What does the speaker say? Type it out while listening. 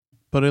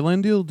But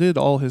Elendil did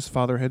all his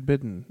father had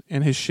bidden,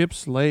 and his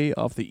ships lay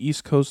off the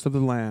east coast of the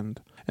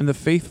land. And the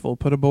faithful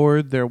put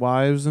aboard their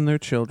wives and their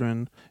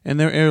children, and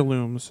their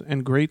heirlooms,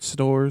 and great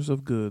stores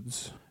of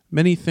goods.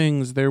 Many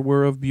things there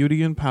were of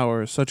beauty and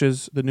power, such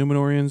as the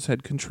Númenóreans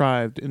had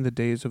contrived in the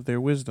days of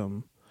their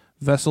wisdom,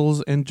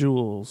 vessels and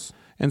jewels,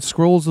 and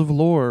scrolls of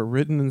lore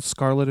written in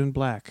scarlet and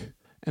black,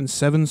 and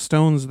 7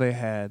 stones they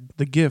had,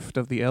 the gift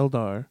of the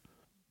Eldar.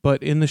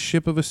 But in the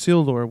ship of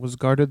Isildur was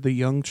guarded the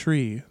young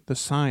tree, the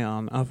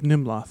scion of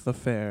Nimloth the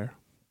Fair.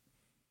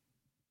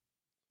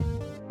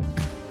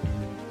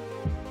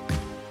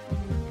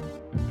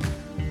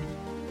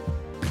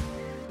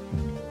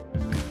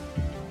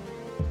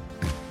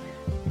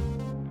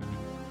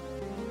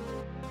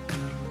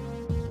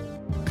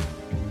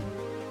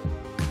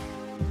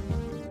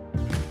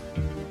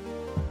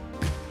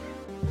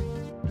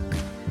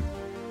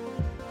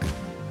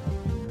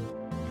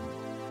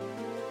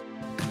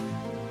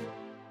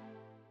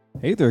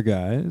 Hey there,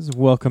 guys.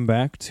 Welcome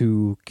back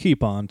to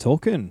Keep On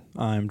Tolkien.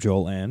 I'm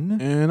Joel N.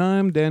 And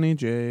I'm Danny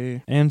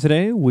J. And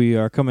today we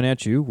are coming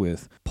at you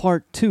with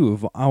part 2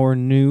 of our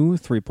new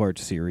 3-part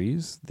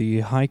series,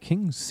 the High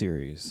Kings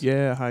series.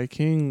 Yeah, High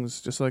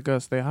Kings, just like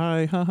us. They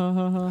high. Ha, ha,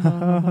 ha, ha,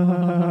 ha,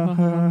 ha,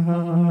 ha,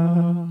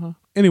 ha.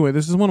 Anyway,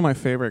 this is one of my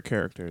favorite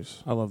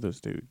characters. I love this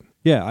dude.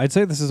 Yeah, I'd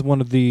say this is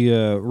one of the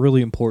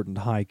really important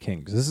High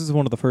Kings. This is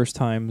one of the first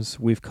times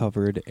we've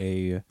covered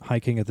a High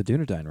King of the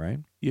Dunedain, right?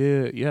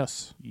 Yeah,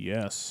 yes.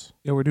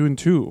 Yeah, we're doing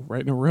 2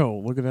 right in a row.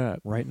 Look at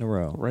that. Right in a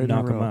row. Right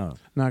Knock in a them row. out.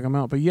 Knock them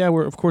out. But yeah,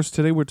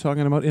 today we're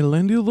talking about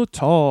Elendil the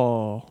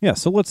Tall. Yeah,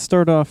 so let's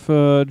start off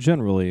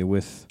generally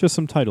with just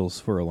some titles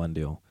for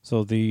Elendil.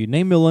 So the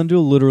name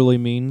Elendil literally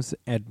means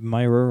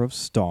admirer of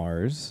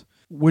stars,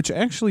 which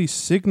actually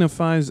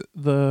signifies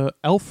the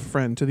elf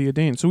friend to the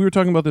Edain. So we were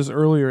talking about this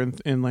earlier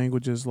in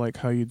languages, like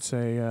how you'd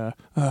say,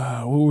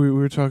 we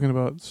were talking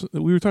about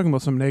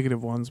some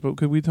negative ones, but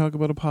could we talk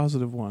about a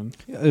positive one?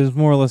 Yeah, it's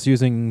more or less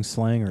using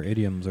slang or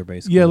idioms, or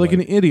basically. Yeah, like an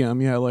idiom.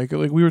 Yeah, like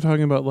we were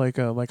talking about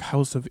like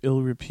house of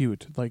ill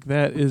repute. Like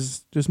that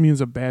is just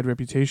means a bad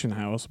reputation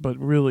house, but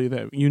really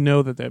that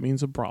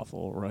means a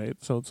brothel, right?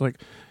 So it's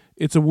like.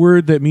 It's a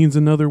word that means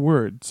another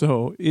word.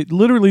 So it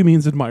literally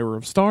means admirer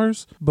of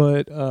stars,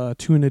 but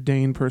to an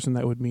Edain person,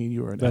 that would mean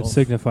you are an elf. That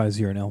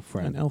signifies you're an elf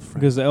friend. An elf friend.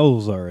 Because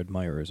elves are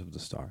admirers of the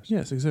stars.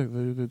 Yes,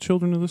 exactly. They're the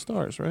children of the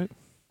stars, right?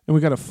 And we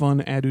got a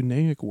fun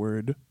Adunaic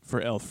word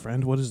for elf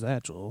friend. What is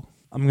that, Joel?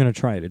 I'm going to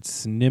try it.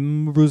 It's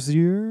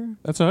Nimruzir.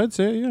 That's how I'd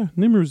say it, yeah.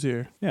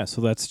 Nimruzir. Yeah,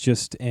 so that's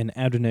just an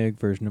Adunaic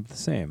version of the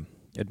same.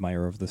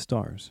 Admirer of the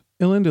stars.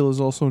 Elendil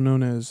is also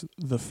known as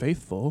the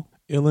Faithful,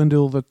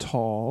 Elendil the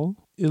Tall,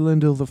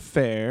 Elendil the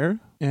Fair,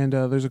 and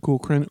there's a cool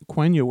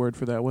Quenya word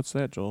for that. What's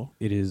that, Joel?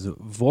 It is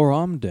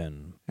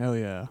Voromden. Hell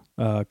yeah.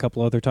 A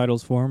couple other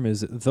titles for him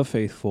is the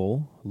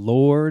Faithful,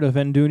 Lord of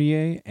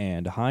Endunier,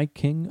 and High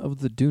King of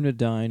the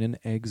Dunedain in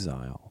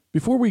Exile.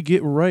 Before we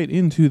get right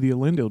into the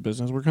Elendil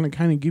business, we're going to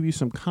kind of give you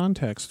some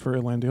context for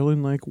Elendil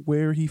and like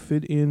where he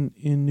fit in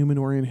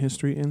Númenórean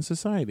history and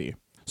society.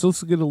 So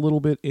let's get a little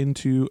bit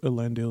into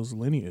Elendil's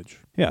lineage.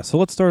 Yeah, so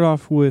let's start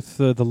off with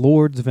the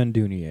Lords of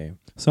Endunier.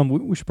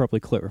 We should probably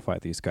clarify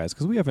these guys,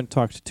 because we haven't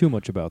talked too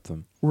much about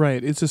them.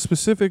 Right, it's a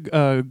specific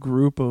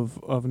group of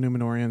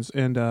Númenóreans,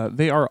 and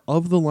they are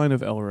of the line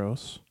of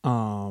Elros,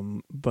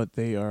 but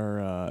they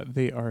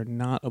are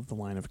not of the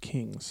line of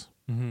kings.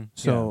 Mm-hmm.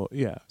 So,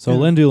 yeah. So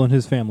Elendil and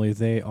his family,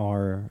 they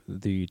are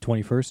the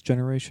 21st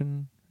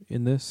generation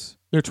in this?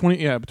 They're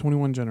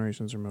 21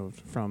 generations removed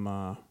from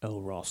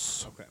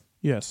Elros. Okay.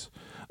 Yes.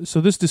 So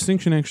this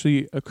distinction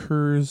actually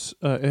occurs,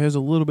 it has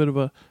a little bit of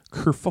a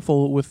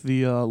kerfuffle with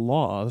the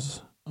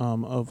laws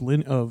of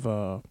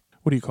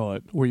what do you call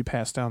it, where you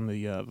pass down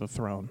the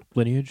throne?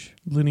 Lineage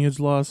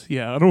laws?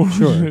 Yeah, I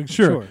don't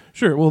Sure.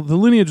 Well, the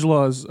lineage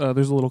laws,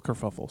 there's a little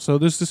kerfuffle. So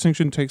this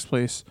distinction takes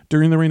place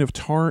during the reign of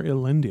Tar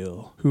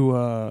Elendil, who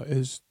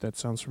that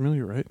sounds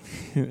familiar, right?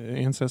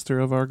 Ancestor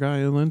of our guy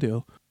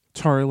Elendil.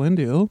 Tar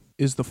Elendil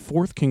is the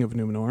 4th king of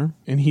Númenor,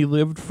 and he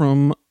lived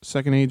from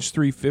Second Age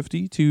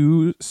 350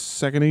 to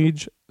Second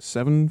Age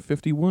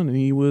 751, and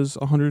he was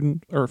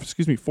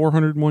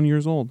 401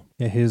 years old.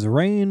 Yeah, his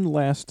reign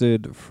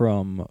lasted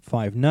from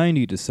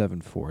 590 to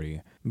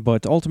 740,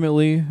 but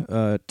ultimately,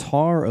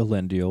 Tar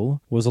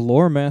Elendil was a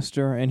lore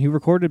master, and he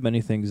recorded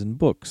many things in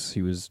books.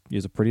 He was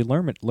a pretty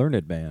learned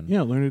man.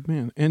 Yeah, learned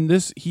man. And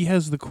he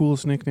has the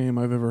coolest nickname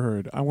I've ever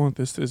heard. I want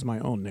this as my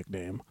own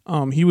nickname.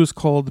 He was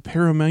called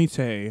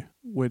Paramite,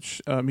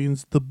 which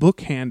means the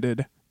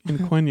book-handed in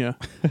Quenya.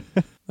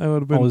 That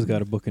would have been always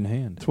got a book in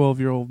hand.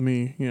 12-year-old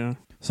me, yeah.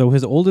 So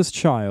his oldest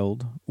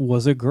child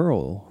was a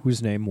girl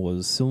whose name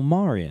was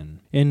Silmarion.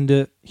 And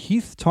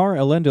Tar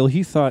Elendil,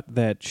 he thought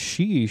that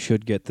she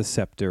should get the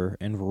scepter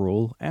and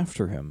rule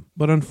after him.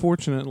 But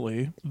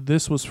unfortunately,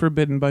 this was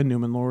forbidden by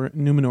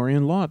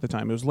Númenórean law at the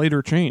time. It was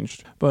later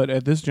changed, but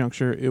at this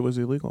juncture, it was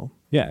illegal.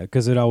 Yeah,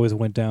 because it always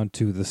went down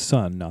to the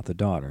son, not the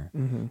daughter.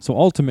 Mm-hmm. So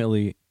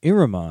ultimately,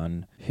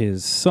 Iraman,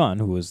 his son,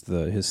 who was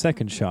his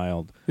second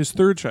child. His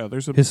third child.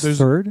 There's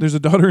third? There's a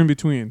daughter in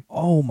between.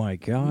 Oh my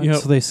God! Yep.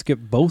 So they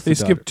skipped both. They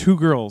skipped 2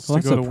 girls. Well,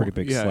 to that's go a to pretty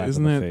one. big Yeah, slap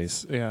isn't in the it?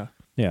 face. Yeah.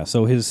 Yeah,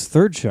 so his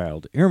third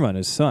child, Irman,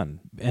 his son,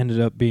 ended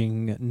up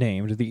being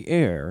named the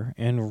heir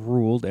and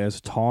ruled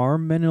as Tar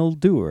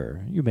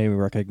Meneldur. You may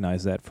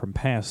recognize that from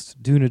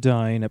past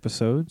Dunedain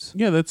episodes.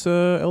 Yeah, that's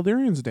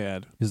Eldarion's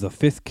dad. He's the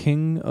 5th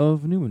king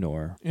of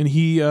Numenor. And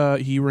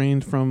he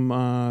reigned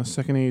from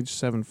Second Age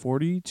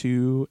 740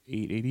 to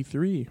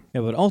 883.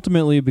 Yeah, but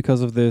ultimately,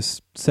 because of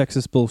this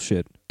sexist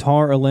bullshit,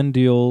 Tar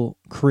Elendil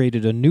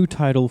created a new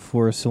title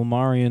for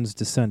Silmarion's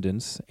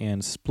descendants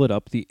and split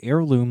up the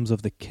heirlooms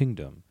of the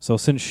kingdom. So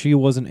since she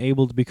wasn't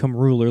able to become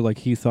ruler like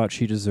he thought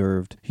she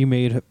deserved, he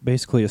made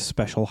basically a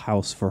special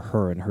house for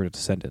her and her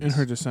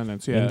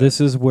descendants. Yeah. And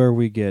this is where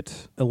we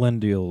get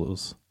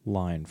Elendil's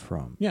line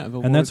from. Yeah,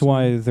 and that's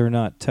why they're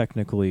not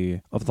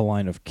technically of the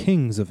line of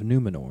kings of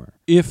Numenor.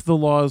 If the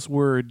laws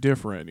were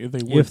different,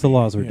 if the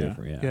laws were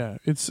different, yeah.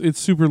 It's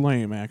super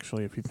lame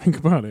actually if you think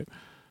about it.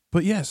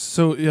 But yes,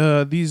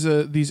 so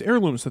these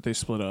heirlooms that they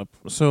split up.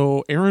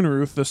 So Aaron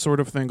Ruth, the Sword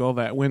of Thingol,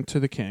 that went to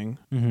the king,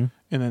 mm-hmm.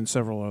 and then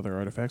several other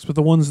artifacts. But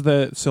the ones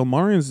that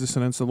Silmarion's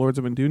descendants, the Lords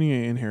of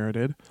Endunier,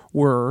 inherited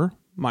were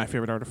my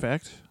favorite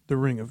artifact, the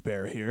Ring of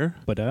Barahir,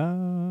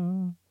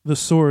 the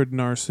Sword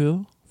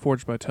Narsil,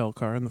 forged by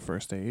Telkar in the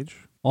First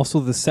Age. Also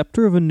the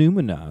Scepter of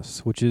Enumenas,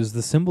 which is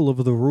the symbol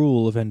of the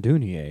rule of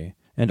Endunier.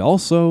 And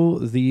also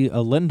the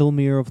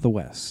Elendilmir of the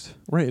West.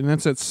 Right, and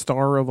that's that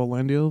Star of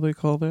Elendil, they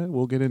call that.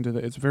 We'll get into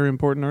that. It's a very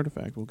important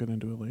artifact. We'll get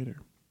into it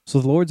later.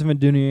 So the Lords of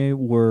Endunier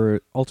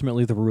were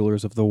ultimately the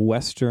rulers of the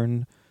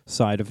western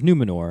side of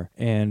Numenor,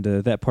 and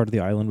that part of the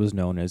island was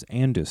known as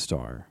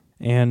Andistar.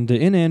 And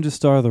in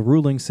Andistar, the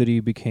ruling city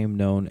became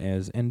known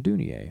as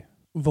Endunier.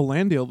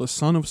 Valandil, the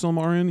son of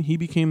Silmarion, he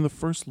became the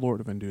first Lord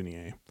of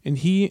Endunier. And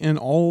he and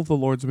all of the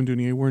Lords of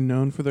Endunier were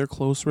known for their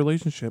close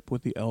relationship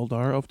with the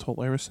Eldar of Tol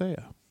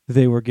Eressëa.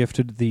 They were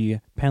gifted the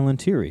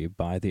Palantiri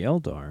by the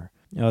Eldar.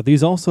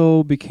 These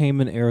also became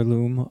an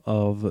heirloom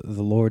of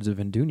the Lords of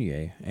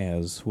Endunier,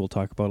 as we'll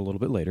talk about a little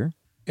bit later.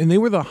 And they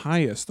were the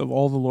highest of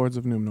all the Lords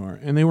of Numenor.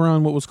 And they were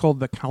on what was called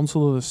the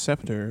Council of the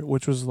Scepter,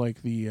 which was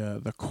like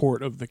the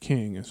court of the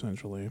king,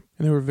 essentially.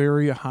 And they were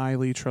very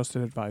highly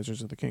trusted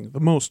advisors of the king. The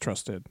most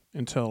trusted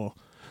until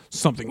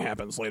something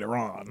happens later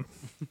on.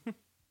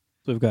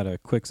 So we've got a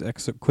quick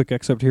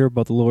excerpt here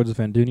about the Lords of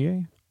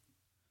Endunier.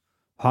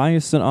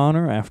 Highest in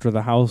honor after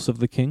the house of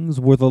the kings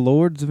were the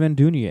Lords of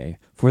Endunier,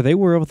 for they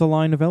were of the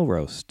line of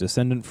Elros,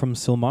 descendant from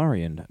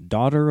Silmarion,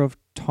 daughter of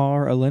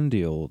Tar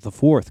Elendil, the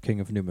 4th king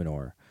of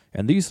Numenor.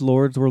 And these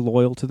lords were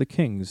loyal to the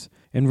kings,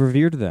 and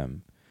revered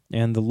them.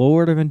 And the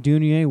Lord of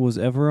Endunier was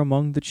ever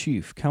among the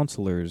chief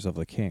counselors of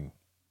the king.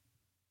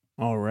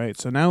 All right,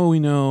 so now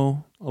we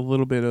know a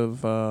little bit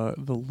of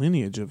the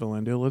lineage of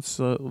Elendil.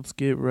 Let's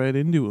get right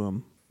into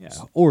him. Yeah.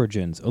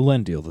 Origins,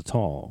 Elendil the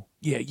Tall.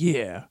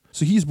 Yeah.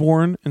 So he's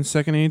born in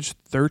Second Age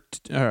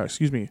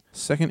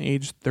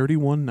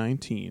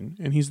 3119,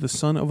 and he's the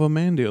son of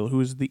Amandil, who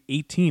is the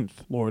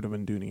 18th Lord of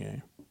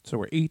Endunier. So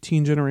we're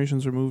 18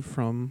 generations removed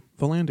from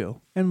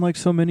Valandil. And like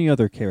so many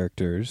other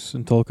characters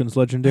in Tolkien's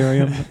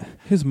Legendarium,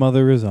 his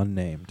mother is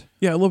unnamed.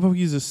 Yeah, I love how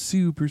he's a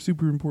super,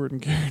 super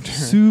important character.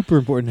 Super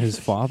important. His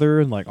father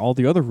and like all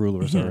the other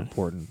rulers are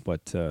important,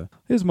 but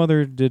his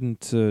mother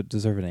didn't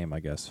deserve a name, I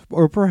guess.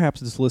 Or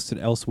perhaps it's listed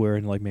elsewhere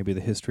in like maybe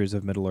the histories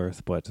of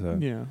Middle-earth, but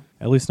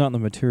at least not in the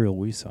material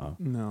we saw.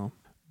 No.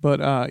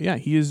 But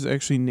he is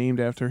actually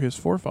named after his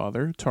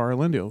forefather, Tar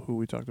Elendil, who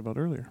we talked about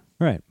earlier.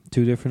 Right.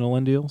 2 different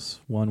Elendils.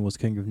 One was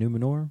king of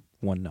Numenor,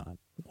 one not.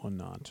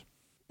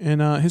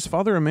 And his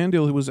father,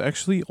 Amandil, who was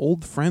actually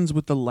old friends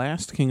with the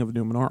last king of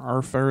Numenor,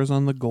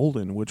 Ar-Pharazôn the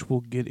Golden, which we'll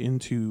get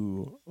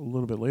into a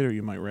little bit later.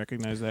 You might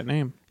recognize that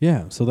name.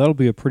 Yeah, so that'll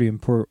be a pretty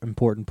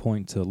important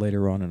point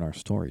later on in our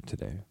story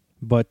today.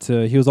 But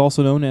he was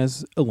also known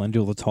as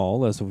Elendil the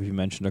Tall, as we've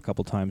mentioned a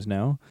couple times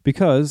now,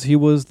 because he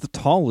was the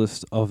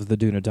tallest of the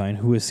Dunedain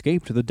who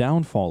escaped the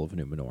downfall of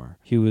Numenor.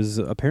 He was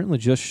apparently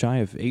just shy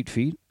of 8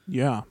 feet.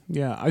 Yeah.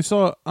 I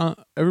saw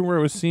everywhere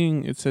I was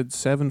seeing it said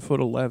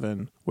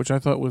 7'11", which I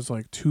thought was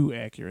like too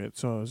accurate.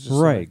 So I was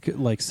just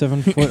like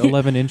 7 foot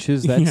 11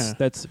 inches.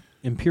 That's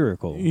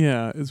empirical.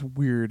 Yeah, it's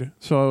weird.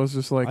 So I was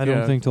just like, I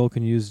don't think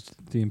Tolkien used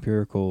the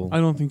empirical. I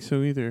don't think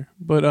so either.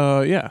 But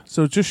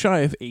so just shy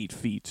of 8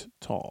 feet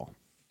tall.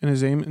 And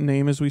his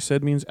name, as we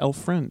said, means elf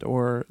friend,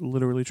 or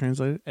literally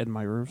translated,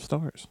 admirer of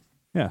stars.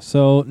 Yeah,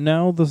 so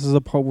now this is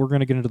a part, we're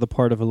going to get into the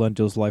part of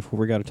Elendil's life where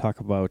we got to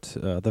talk about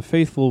the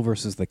faithful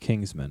versus the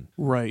Kingsmen.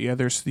 Right, yeah,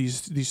 there's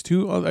these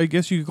two, I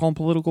guess you could call them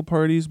political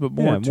parties, but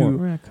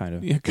kind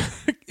of. Yeah,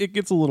 it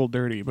gets a little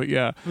dirty, but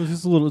yeah.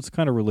 It's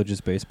kind of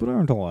religious based, but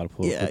aren't a lot of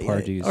political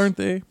parties. Aren't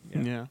they?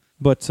 Yeah.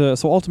 But so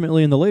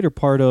ultimately, in the later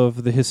part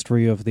of the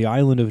history of the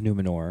island of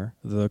Numenor,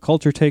 the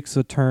culture takes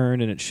a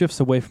turn and it shifts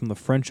away from the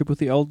friendship with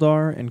the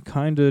Eldar and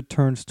kind of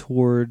turns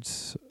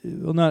towards,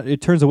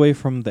 it turns away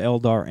from the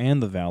Eldar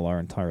and the Valar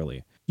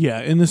entirely. Yeah,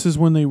 and this is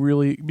when they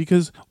really,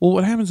 because, well,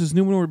 what happens is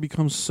Numenor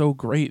becomes so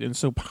great and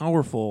so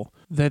powerful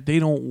that they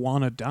don't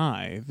want to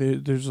die.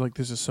 There's like,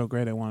 this is so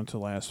great, I want it to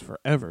last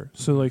forever.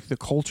 So, like, the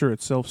culture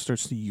itself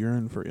starts to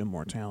yearn for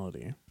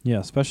immortality. Yeah,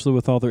 especially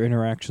with all their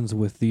interactions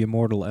with the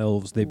immortal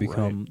elves, they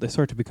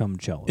start to become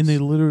jealous. And they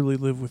literally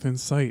live within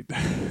sight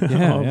of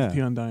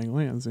the Undying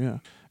Lands, yeah.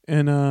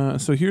 And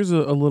so here's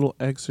a little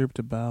excerpt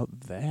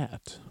about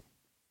that.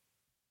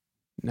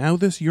 Now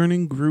this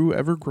yearning grew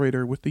ever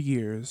greater with the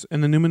years,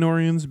 and the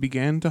Númenóreans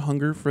began to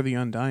hunger for the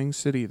undying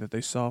city that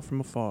they saw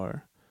from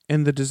afar,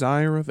 and the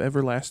desire of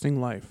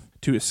everlasting life,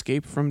 to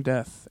escape from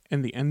death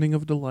and the ending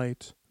of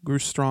delight, grew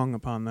strong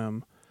upon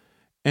them.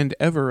 And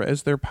ever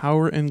as their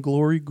power and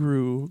glory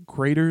grew,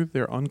 greater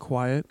their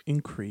unquiet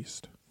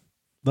increased.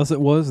 Thus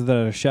it was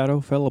that a shadow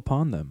fell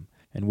upon them,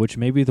 in which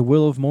maybe the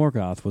will of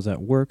Morgoth was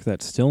at work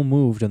that still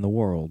moved in the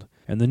world,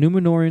 and the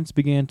Númenóreans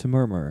began to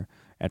murmur,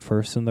 at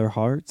first in their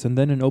hearts and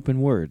then in open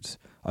words,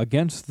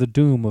 against the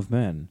doom of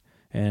men,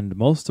 and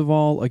most of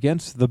all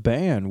against the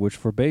ban which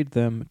forbade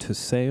them to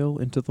sail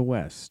into the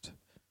west.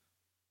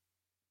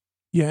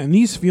 Yeah, and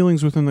these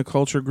feelings within the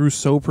culture grew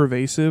so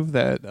pervasive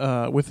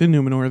that within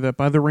Numenor that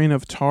by the reign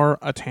of Tar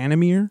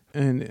Atanamir,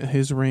 and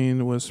his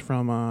reign was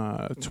from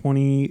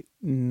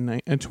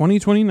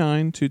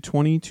 2029 to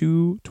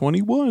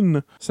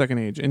 2221 Second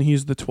Age, and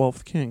he's the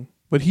 12th king.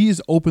 But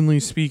he's openly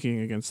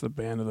speaking against the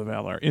ban of the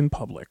Valar in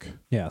public.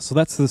 Yeah, so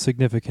that's the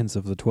significance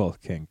of the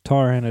 12th king.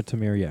 Tar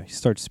Atanamir, yeah, he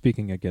starts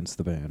speaking against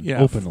the ban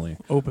openly.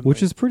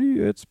 Which is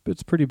pretty, it's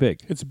pretty big.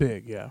 It's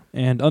big, yeah.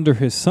 And under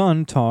his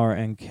son, Tar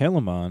and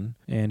Calaman,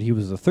 and he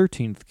was the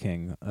 13th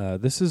king,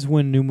 this is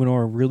when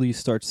Numenor really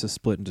starts to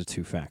split into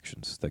two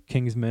factions, the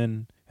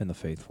Kingsmen and the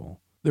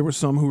Faithful. There were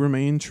some who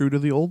remained true to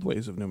the old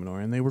ways of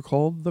Numenor, and they were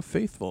called the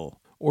Faithful,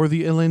 or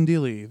the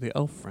Elendili, the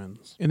elf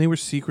friends. And they were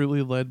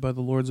secretly led by the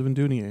lords of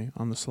Endunier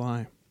on the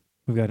sly.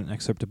 We've got an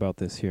excerpt about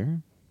this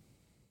here.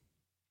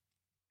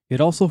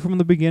 Yet also from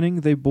the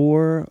beginning they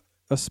bore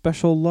a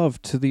special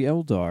love to the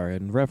Eldar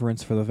and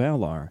reverence for the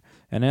Valar,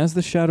 and as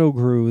the shadow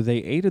grew they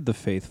aided the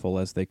faithful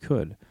as they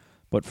could.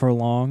 But for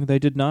long they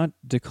did not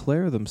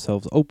declare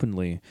themselves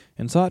openly,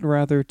 and sought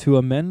rather to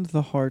amend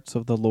the hearts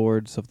of the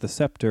lords of the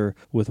scepter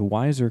with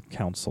wiser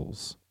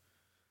counsels.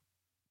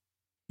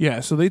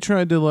 Yeah, so they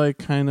tried to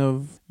kind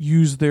of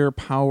use their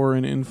power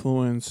and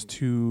influence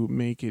to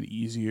make it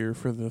easier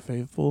for the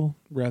faithful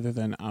rather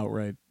than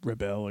outright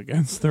rebel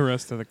against the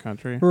rest of the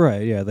country.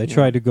 Right, yeah. They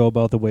tried to go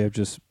about the way of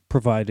just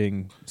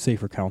providing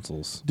safer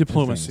counsels.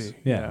 Diplomacy.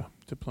 Yeah,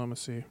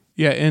 diplomacy.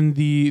 Yeah, and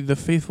the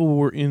faithful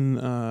were in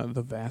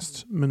the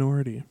vast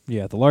minority.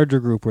 Yeah, the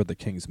larger group were the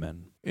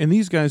Kingsmen. And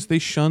these guys, they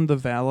shunned the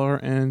Valar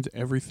and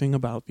everything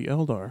about the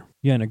Eldar.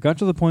 Yeah, and it got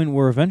to the point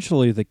where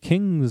eventually the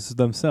kings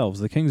themselves,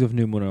 the kings of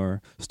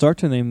Numenor, start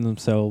to name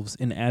themselves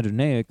in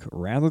Adonaic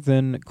rather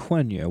than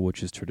Quenya,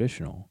 which is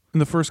traditional.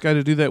 And the first guy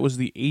to do that was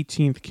the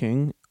 18th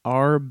king,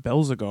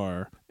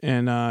 Ar-Belzagar,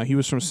 and he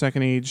was from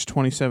Second Age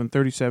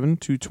 2737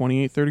 to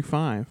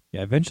 2835.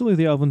 Yeah, eventually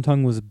the Elven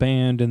tongue was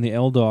banned and the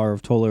Eldar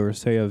of Tol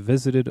Eressëa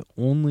visited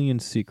only in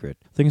secret.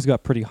 Things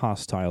got pretty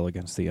hostile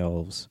against the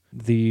elves.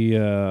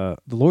 The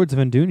lords of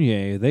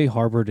Endunier, they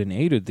harbored and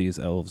aided these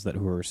elves that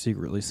were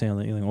secretly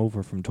sailing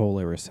over from Tol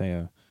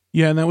Eressëa.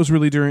 Yeah, and that was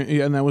really during the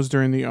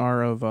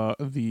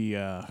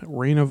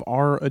reign of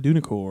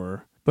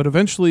Ar-Adunikor. But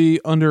eventually,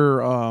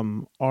 under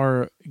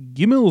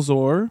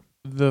Ar-Gimilzor,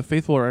 the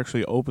faithful are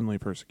actually openly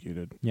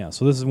persecuted. Yeah,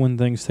 so this is when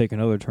things take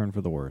another turn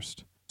for the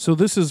worst. So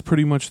this is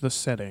pretty much the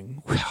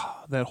setting.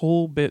 That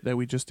whole bit that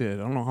we just did,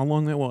 I don't know how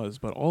long that was,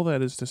 but all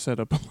that is to set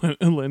up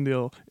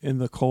Elendil in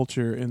the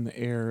culture, in the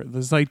air,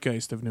 the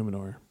zeitgeist of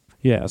Numenor.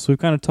 Yeah, so we've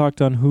kind of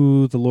talked on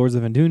who the Lords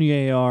of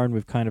Endunier are, and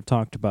we've kind of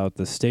talked about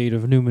the state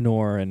of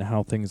Numenor and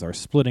how things are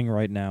splitting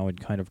right now and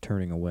kind of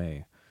turning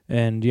away.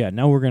 And yeah,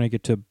 now we're going to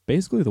get to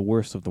basically the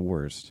worst of the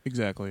worst.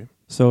 Exactly.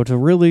 So to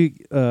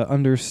really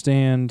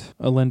understand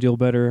Elendil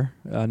better,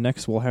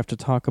 next we'll have to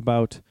talk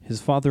about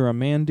his father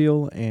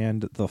Amandil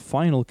and the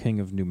final king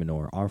of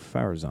Numenor,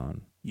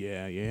 Ar-Pharazôn.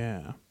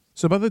 Yeah.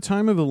 So by the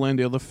time of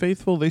Elendil, the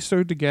faithful, they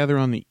started to gather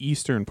on the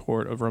eastern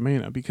port of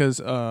Romena because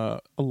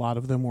a lot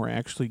of them were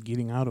actually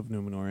getting out of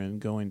Numenor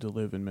and going to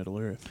live in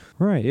Middle-earth.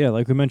 Right, yeah,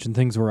 like we mentioned,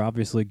 things were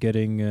obviously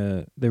getting,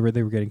 they were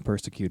getting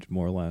persecuted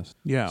more or less.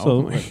 Yeah.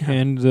 So,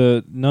 and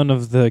none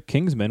of the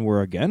Kingsmen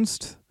were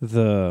against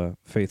the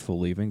faithful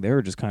leaving. They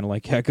were just kind of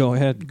like, yeah, go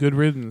ahead. Good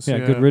riddance. Yeah,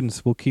 good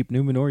riddance. We'll keep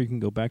Numenor. You can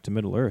go back to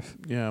Middle-earth.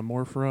 Yeah,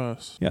 more for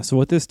us. Yeah,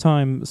 so at this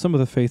time, some of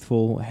the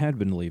faithful had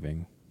been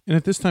leaving. And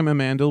at this time,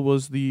 Amandil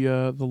was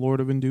the Lord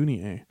of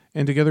Indunier,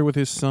 and together with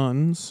his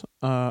sons,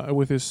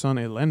 with his son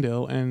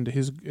Elendil and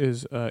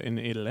and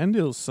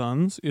Elendil's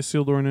sons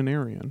Isildur and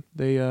Anarion,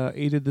 they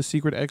aided the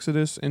secret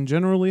exodus and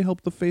generally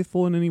helped the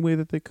faithful in any way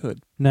that they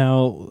could.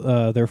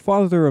 Now, their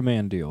father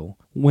Amandil,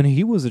 when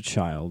he was a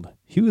child,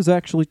 he was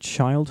actually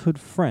childhood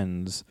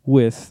friends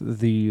with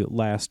the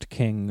last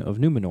king of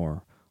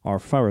Numenor,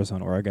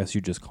 Ar-Pharazôn, or I guess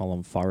you just call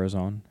him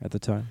Pharazôn at the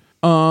time.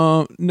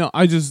 No,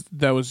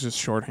 that was just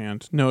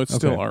shorthand. No, it's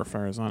still Okay.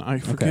 Ar-Pharazôn. I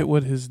forget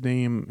what his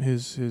name,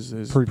 his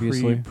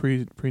Previously?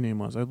 pre-name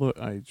was.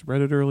 I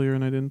read it earlier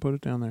and I didn't put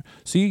it down there.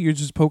 See, you're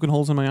just poking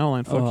holes in my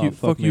outline.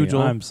 Fuck you, me.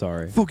 Joel. I'm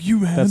sorry. Fuck you,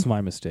 man. That's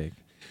my mistake.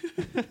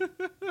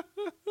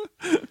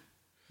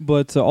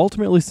 But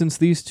ultimately, since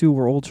these two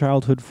were old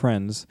childhood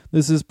friends,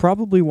 this is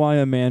probably why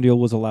Amandil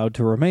was allowed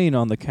to remain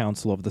on the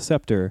Council of the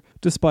Scepter,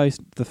 despite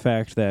the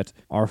fact that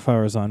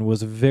Ar-Pharazôn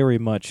was very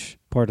much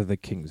part of the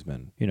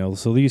Kingsmen.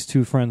 So these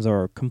two friends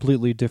are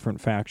completely different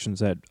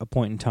factions at a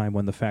point in time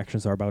when the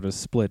factions are about as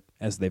split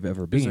as they've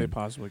ever been. As they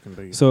possibly can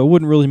be. So it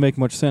wouldn't really make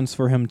much sense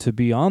for him to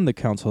be on the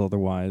council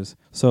otherwise.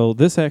 So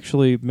this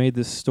actually made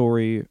this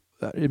story...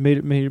 It made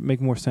it make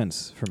more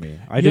sense for me.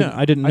 I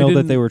didn't know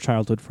that they were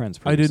childhood friends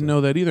previously. I didn't know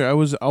that either. I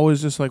was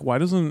always just like, why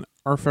doesn't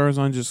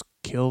Ar-Pharazôn just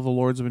kill the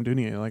Lords of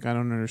Indunier? Like, I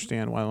don't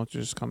understand. Why don't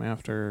you just come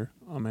after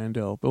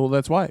Amandil? But, well,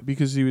 that's why.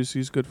 Because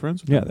he's good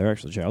friends with Yeah, him. they're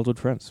actually childhood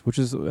friends,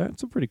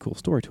 that's a pretty cool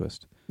story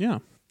twist. Yeah.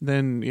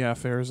 Then,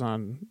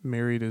 Pharazôn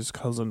married his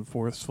cousin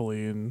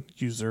forcefully and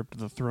usurped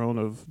the throne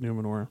of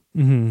Numenor.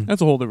 Mm-hmm.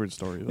 That's a whole different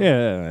story, though.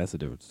 Yeah, that's a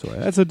different story.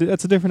 That's a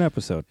different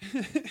episode.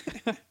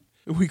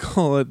 We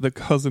call it the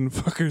Cousin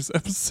Fuckers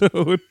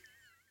episode.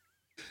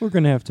 We're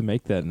going to have to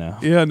make that now.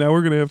 Yeah, now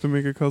we're going to have to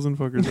make a Cousin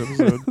Fuckers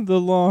episode.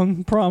 The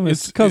long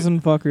promised Cousin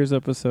Fuckers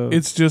episode.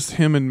 It's just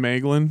him and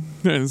Maglin.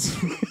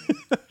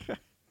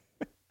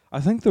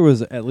 I think there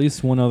was at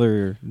least one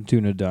other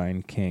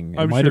Dunedain king.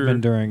 It might have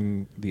been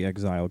during the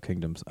Exile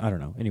Kingdoms. I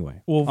don't know.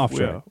 Anyway, off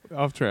track. Yeah,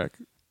 off track.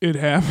 It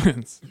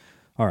happens.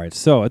 All right,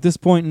 so at this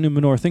point in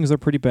Numenor, things are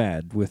pretty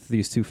bad with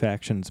these two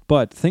factions,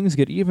 but things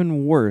get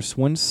even worse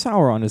when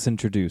Sauron is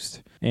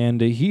introduced, and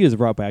he is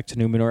brought back to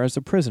Numenor as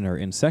a prisoner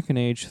in Second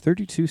Age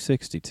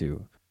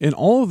 3262. And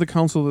all of the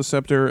Council of the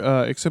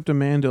Scepter, except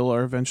Amandil,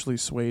 are eventually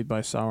swayed by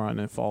Sauron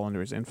and fall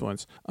under his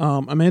influence.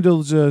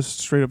 Amandil just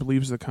straight up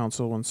leaves the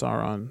council when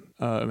Sauron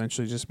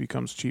eventually just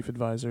becomes chief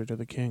advisor to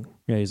the king.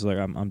 Yeah, he's like,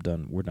 I'm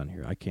done. We're done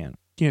here. I can't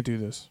do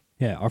this.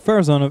 Yeah,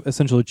 Ar-Pharazôn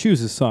essentially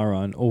chooses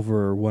Sauron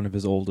over one of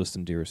his oldest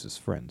and dearest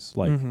friends.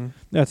 Like,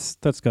 that's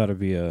got to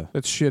be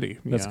That's shitty.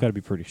 That's got to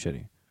be pretty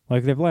shitty.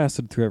 Like, they've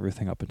lasted through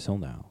everything up until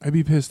now. I'd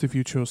be pissed if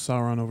you chose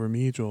Sauron over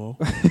me, Joel.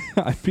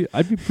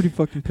 I'd be pretty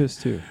fucking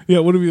pissed too. Yeah,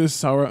 what if you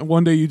Sauron?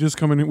 One day you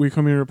just we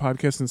come here to a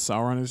podcast and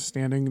Sauron is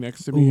standing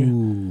next to me.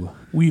 Ooh.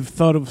 We've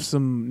thought of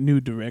some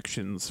new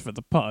directions for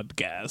the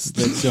podcast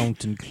that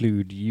don't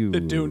include you.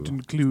 That don't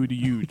include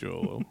you,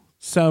 Joel.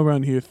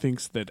 Sauron here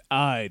thinks that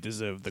I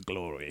deserve the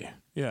glory.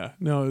 Yeah,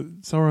 no,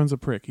 Sauron's a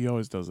prick. He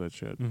always does that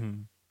shit.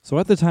 Mm-hmm. So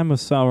at the time of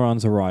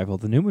Sauron's arrival,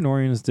 the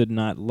Númenóreans did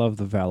not love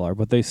the Valar,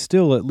 but they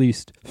still at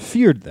least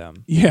feared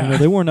them. Yeah,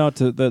 they weren't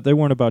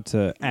about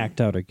to act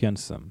out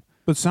against them.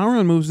 But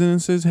Sauron moves in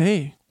and says,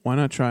 "Hey, why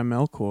not try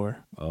Melkor?"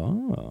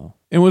 Oh.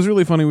 It was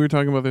really funny. We were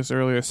talking about this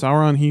earlier.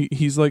 Sauron,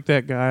 he's like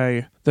that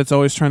guy that's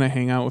always trying to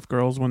hang out with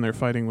girls when they're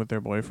fighting with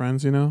their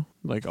boyfriends.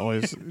 Like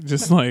always,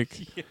 just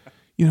like. Yeah.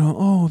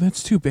 Oh,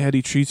 that's too bad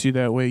he treats you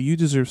that way. You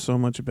deserve so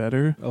much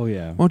better. Oh,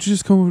 yeah. Why don't you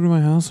just come over to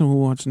my house and we'll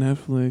watch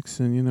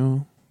Netflix and,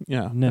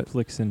 Yeah.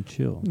 Netflix and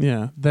chill.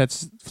 Yeah,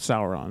 that's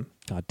Sauron.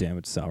 God damn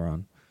it,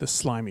 Sauron. The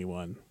slimy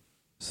one.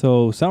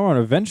 So Sauron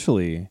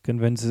eventually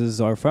convinces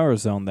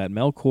Ar-Pharazôn that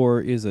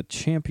Melkor is a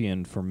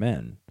champion for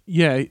men.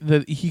 Yeah,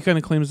 he kind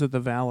of claims that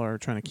the Valar are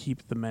trying to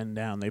keep the men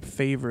down. They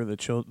favor the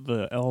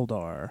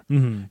Eldar,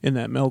 and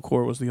that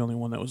Melkor was the only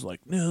one that was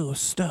like, no,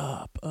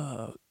 stop,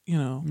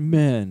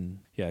 Men.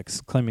 Yeah,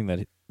 claiming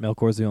that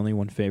Melkor is the only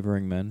one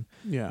favoring men.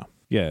 Yeah.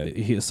 Yeah,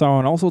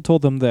 Sauron also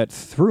told them that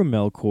through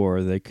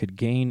Melkor they could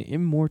gain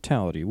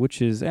immortality,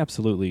 which is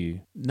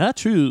absolutely... Not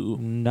true.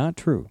 Not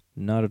true.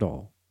 Not at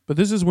all. But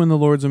this is when the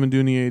Lords of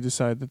Indunier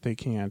decide that they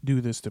can't do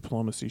this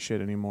diplomacy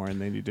shit anymore, and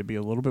they need to be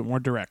a little bit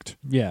more direct.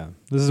 Yeah,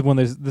 this is when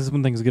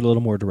things get a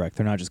little more direct.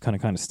 They're not just kind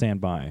of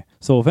stand by.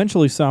 So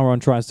eventually, Sauron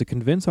tries to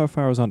convince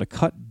Ar-Pharazôn to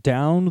cut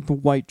down the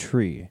White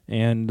Tree,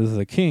 and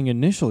the king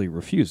initially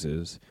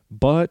refuses.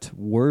 But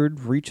word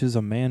reaches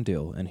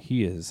Amandil, and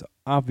he is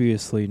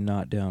obviously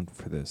not down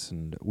for this.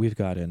 And we've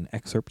got an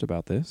excerpt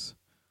about this.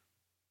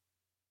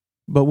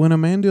 But when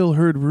Amandil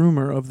heard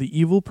rumor of the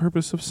evil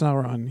purpose of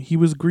Sauron, he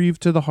was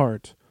grieved to the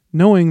heart,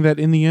 knowing that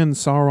in the end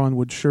Sauron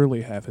would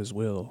surely have his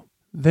will.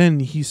 Then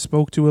he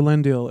spoke to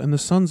Elendil and the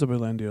sons of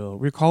Elendil,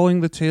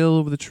 recalling the tale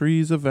of the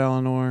trees of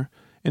Valinor,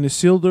 and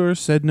Isildur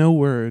said no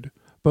word,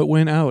 but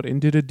went out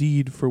and did a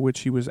deed for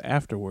which he was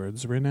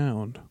afterwards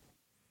renowned.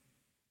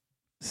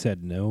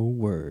 Said no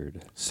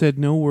word. Said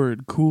no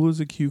word, cool as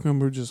a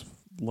cucumber, just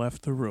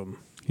left the room.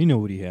 He knew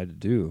what he had to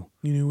do.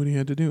 He knew what he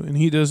had to do. And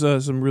he does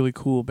some really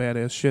cool,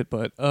 badass shit.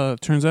 But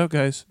turns out,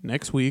 guys,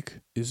 next week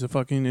is a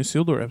fucking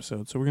Isildur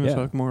episode. So we're going to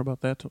talk more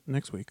about that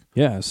next week.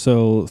 Yeah,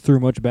 so through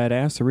much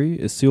badassery,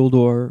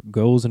 Isildur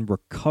goes and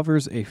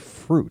recovers a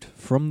fruit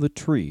from the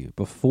tree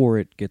before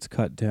it gets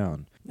cut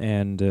down.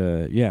 And,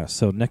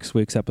 so next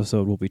week's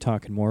episode, we'll be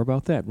talking more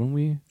about that when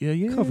we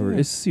cover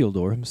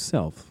Isildur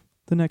himself,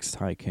 the next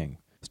High King.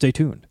 Stay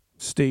tuned.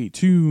 Stay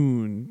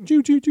tuned.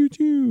 Choo, choo, choo,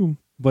 choo.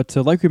 But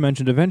like we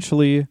mentioned,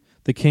 eventually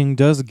the king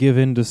does give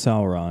in to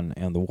Sauron,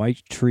 and the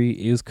white tree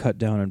is cut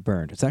down and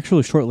burned. It's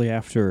actually shortly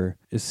after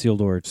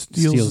Isildur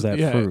steals that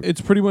fruit. It's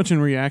pretty much in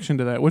reaction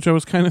to that, which I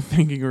was kind of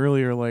thinking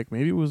earlier, like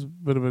maybe it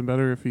would have been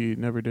better if he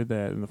never did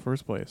that in the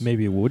first place.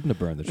 Maybe it wouldn't have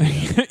burned the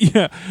tree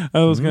down. I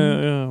was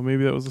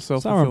maybe that was a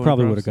self-fulfilling Sauron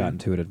probably would have prophecy. gotten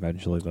to it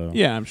eventually, though.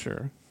 Yeah, I'm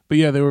sure. But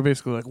yeah, they were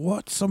basically like,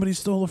 what? Somebody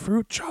stole the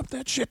fruit? Chop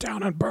that shit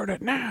down and burn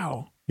it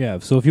now. Yeah,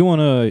 so if you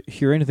want to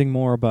hear anything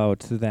more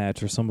about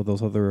that or some of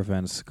those other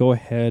events, go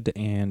ahead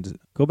and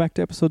go back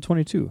to episode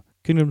 22,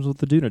 Kingdoms of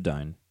the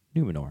Dunedain,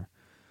 Numenor.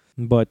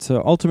 But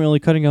ultimately,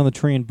 cutting down the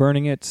tree and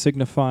burning it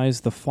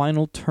signifies the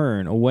final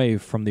turn away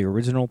from the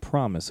original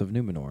promise of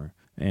Numenor.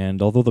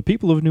 And although the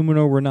people of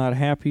Numenor were not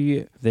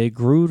happy, they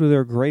grew to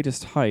their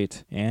greatest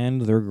height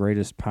and their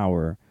greatest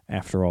power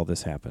after all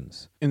this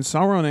happens. And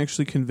Sauron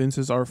actually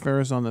convinces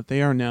Ar-Pharazôn that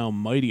they are now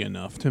mighty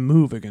enough to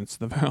move against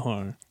the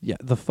Valar. Yeah,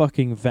 the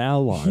fucking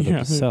Valar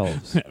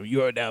themselves.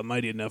 You are now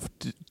mighty enough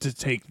to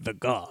take the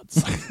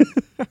gods.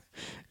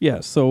 Yeah,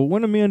 so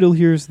when Amandil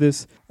hears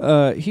this,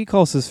 he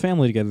calls his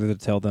family together to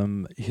tell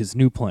them his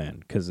new plan,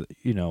 because,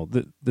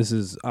 this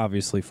is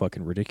obviously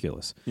fucking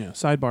ridiculous. Yeah,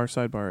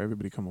 sidebar,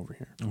 everybody come over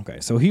here. Okay,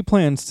 so he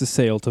plans to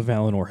sail to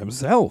Valinor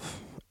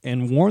himself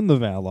and warn the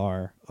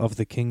Valar of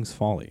the king's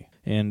folly.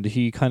 And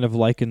he kind of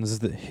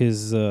likens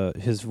his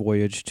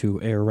voyage to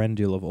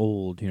Eärendil of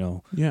old,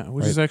 Yeah,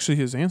 which is actually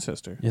his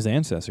ancestor. His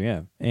ancestor,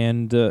 yeah.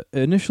 And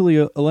initially,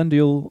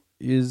 Elendil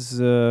is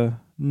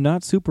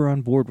not super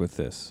on board with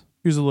this.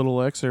 Here's a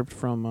little excerpt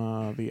from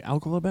the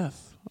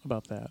Alcalabeth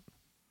about that.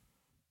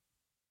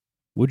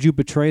 Would you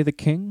betray the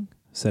king?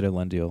 Said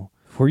Elendil.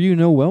 For you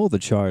know well the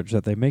charge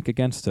that they make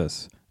against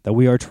us, that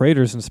we are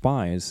traitors and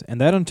spies, and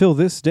that until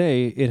this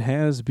day it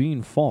has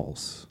been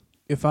false.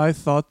 If I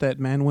thought that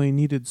Manwë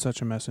needed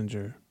such a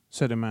messenger,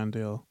 said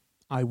Amandil,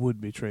 I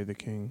would betray the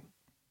king.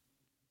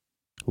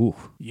 Ooh.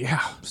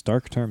 Yeah.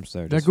 Stark terms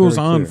there. That goes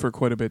on for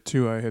quite a bit,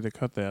 too. I had to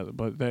cut that.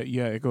 But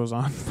it goes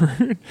on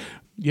for...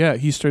 Yeah,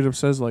 he straight up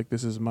says, like,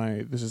 this is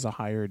a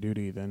higher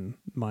duty than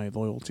my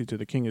loyalty to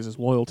the king. Is his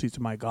loyalty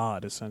to my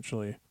god,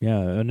 essentially.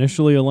 Yeah,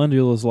 initially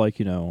Elendil is like,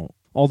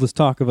 all this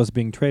talk of us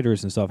being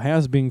traitors and stuff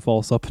has been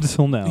false up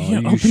until now.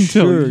 Yeah, Are you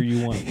sure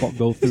you want to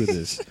go through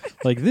this?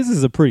 Like, this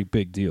is a pretty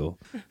big deal.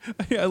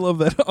 I love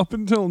that. Up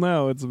until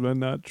now, it's been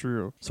not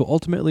true. So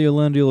ultimately,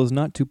 Elendil is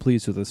not too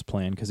pleased with this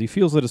plan because he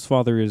feels that his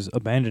father is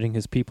abandoning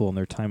his people in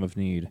their time of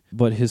need.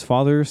 But his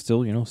father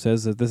still,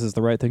 says that this is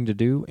the right thing to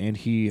do, and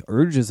he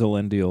urges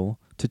Elendil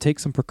to take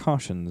some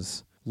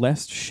precautions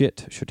lest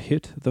shit should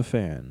hit the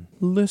fan.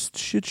 Lest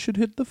shit should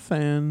hit the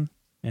fan.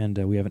 And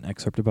we have an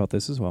excerpt about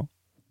this as well.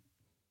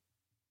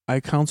 I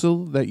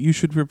counsel that you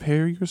should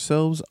prepare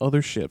yourselves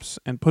other ships,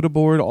 and put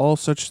aboard all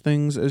such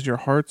things as your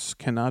hearts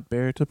cannot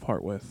bear to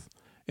part with.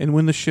 And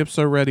when the ships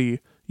are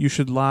ready, you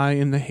should lie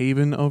in the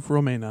haven of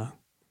Romena.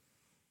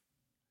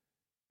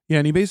 Yeah,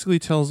 and he basically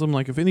tells them,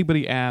 like, if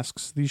anybody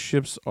asks, these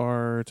ships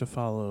are to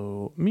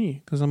follow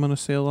me, because I'm going to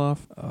sail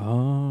off.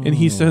 Oh. And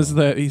he says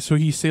that, he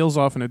sails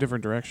off in a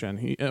different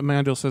direction.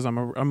 Amandil says, I'm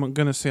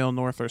going to sail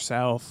north or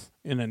south,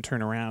 and then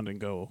turn around and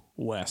go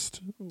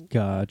west.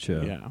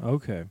 Gotcha.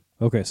 Yeah.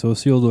 Okay, so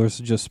Isildur's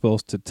just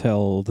supposed to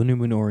tell the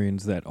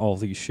Numenorians that all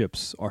these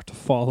ships are to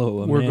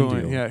follow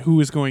Amandil. Who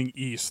is going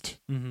east.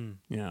 Mm-hmm.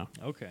 Yeah.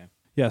 Okay.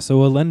 Yeah, so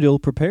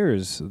Elendil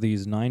prepares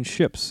these 9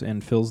 ships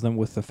and fills them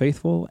with the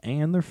faithful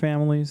and their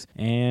families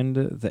and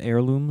the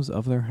heirlooms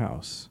of their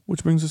house.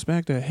 Which brings us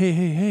back to,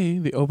 hey,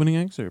 the opening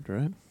excerpt,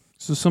 right?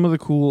 So some of the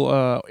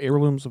cool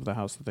heirlooms of the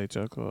house that they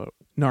took.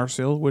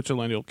 Narsil, which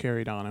Elendil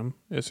carried on him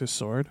as his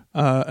sword.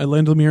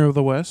 Elendilmir of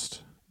the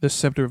West, the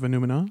Scepter of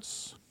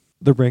Annúminas.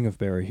 The Ring of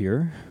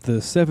Barahir,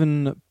 the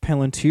 7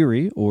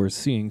 Palantiri, or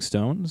Seeing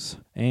Stones,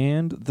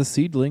 and the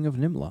Seedling of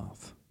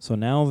Nimloth. So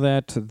now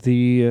that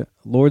the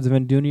Lords of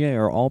Andunia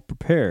are all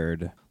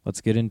prepared,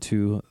 let's get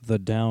into the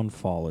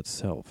downfall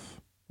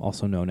itself,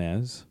 also known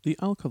as... the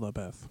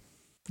Alcalabeth.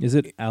 Is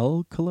it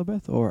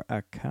Alcalabeth or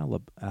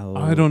Acalab?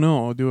 I don't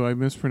know. Do I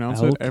mispronounce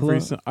it? I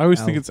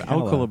always think it's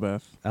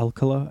Alcalabeth.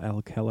 Alcala.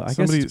 I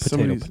guess it's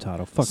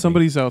potato. Fuck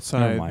somebody's me.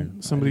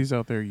 outside. Somebody's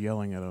out there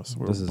yelling at us.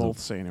 We're both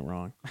saying it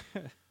wrong.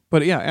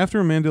 But yeah,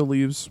 after Amandil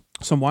leaves,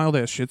 some wild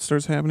ass shit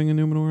starts happening in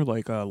Numenor.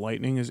 Like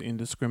lightning is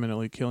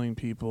indiscriminately killing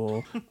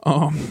people.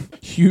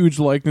 Huge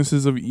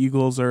likenesses of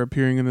eagles are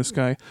appearing in the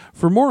sky.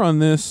 For more on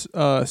this,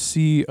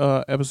 see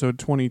episode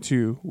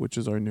 22, which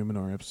is our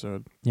Numenor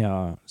episode.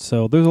 Yeah,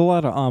 so there's a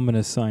lot of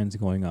ominous signs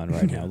going on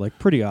right now, like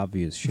pretty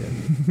obvious shit.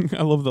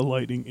 I love the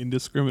lightning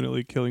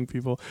indiscriminately killing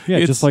people.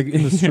 Yeah, just like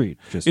in the street.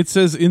 Just it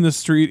says in the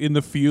street, in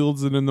the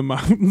fields, and in the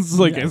mountains.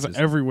 Like Yeah, it's just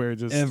everywhere.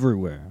 Just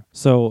everywhere.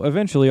 So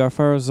eventually,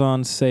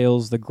 Ar-Pharazôn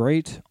sails the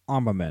great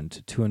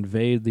armament to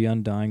invade the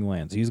Undying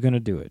Lands. He's going to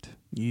do it.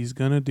 He's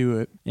gonna do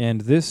it.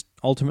 And this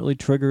ultimately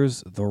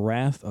triggers the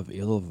wrath of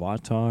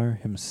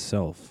Iluvatar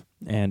himself.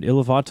 And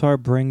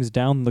Iluvatar brings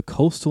down the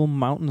coastal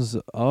mountains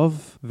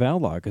of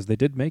Valar, because they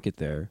did make it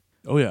there.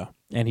 Oh yeah.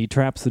 And he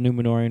traps the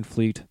Númenórean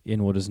fleet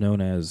in what is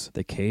known as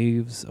the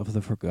Caves of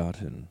the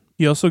Forgotten.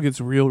 He also gets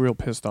real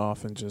pissed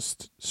off and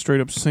just straight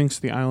up sinks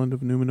the island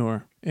of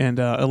Numenor. And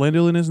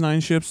Elendil and his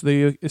 9 ships,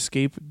 they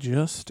escape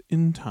just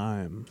in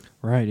time.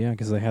 Right, yeah,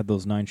 because they had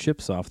those 9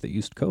 ships off the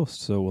east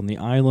coast. So when the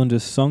island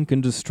is sunk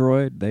and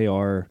destroyed, they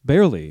are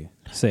barely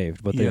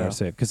saved, but they are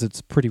saved because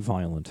it's pretty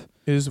violent.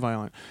 It is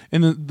violent.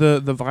 And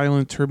the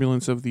violent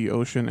turbulence of the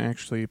ocean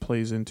actually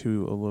plays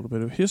into a little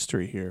bit of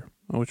history here,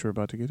 which we're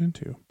about to get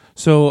into.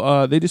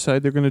 So they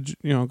decide they're going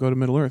to go to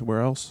Middle-earth.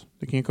 Where else?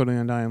 They can't go to the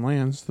Undying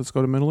Lands. Let's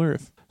go to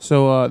Middle-earth.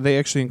 So they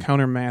actually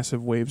encounter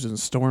massive waves and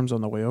storms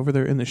on the way over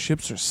there, and the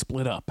ships are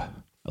split up.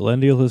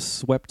 Elendil is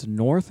swept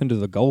north into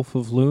the Gulf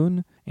of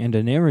Lune, and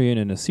Anarion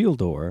and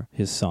Isildur,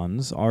 his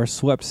sons, are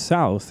swept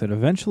south and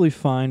eventually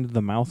find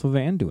the mouth of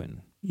Anduin.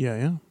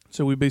 Yeah.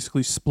 So we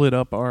basically split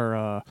up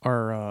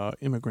our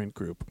immigrant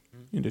group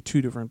into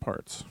 2 different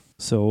parts.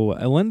 So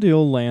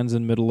Elendil lands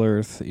in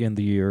Middle-earth in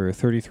the year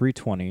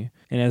 3320,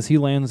 and as he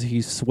lands,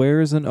 he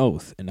swears an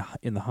oath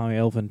in the High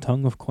Elven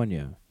tongue of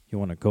Quenya. You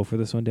want to go for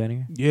this one,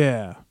 Danny?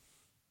 Yeah.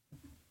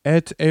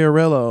 Et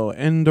Aerello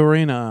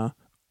Endorena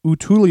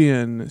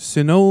Utulian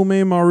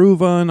Sinome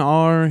Maruvan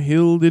Ar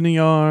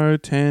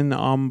Hildiniar Ten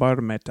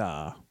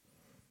Ambarmeta.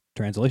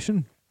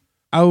 Translation?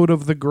 Out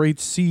of the great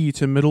sea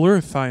to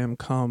Middle-earth I am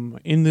come.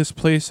 In this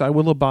place I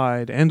will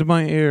abide, and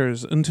my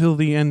heirs, until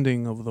the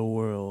ending of the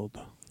world.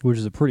 Which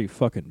is a pretty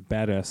fucking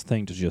badass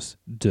thing to just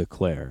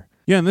declare.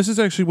 Yeah, and this is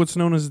actually what's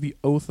known as the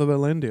Oath of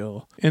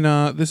Elendil. And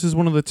this is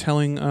one of the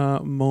telling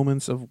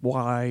moments of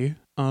why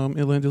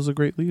Elendil's a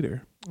great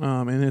leader.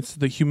 And it's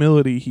the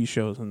humility he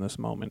shows in this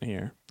moment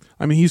here.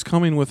 I mean, he's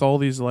coming with all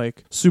these,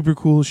 like, super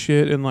cool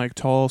shit and, like,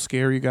 tall,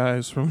 scary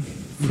guys from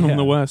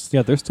the West.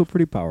 Yeah, they're still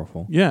pretty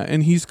powerful. Yeah,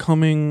 and he's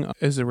coming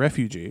as a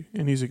refugee,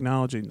 and he's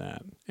acknowledging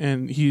that.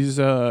 And he's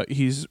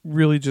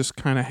really just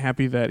kind of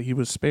happy that he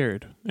was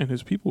spared, and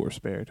his people were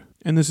spared.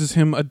 And this is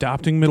him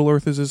adopting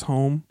Middle-earth as his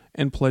home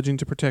and pledging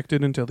to protect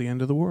it until the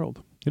end of the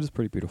world. It is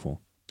pretty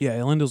beautiful. Yeah,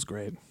 Elendil's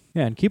great.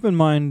 Yeah, and keep in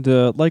mind,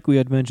 like we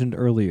had mentioned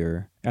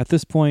earlier, at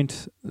this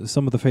point,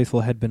 some of the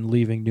faithful had been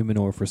leaving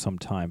Numenor for some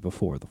time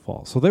before the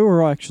fall. So there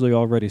were actually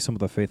already some of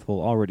the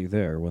faithful already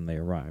there when they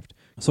arrived.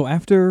 So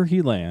after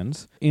he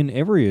lands, in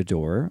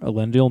Eriador,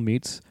 Elendil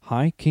meets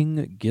High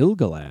King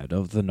Gil-galad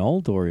of the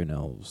Noldorian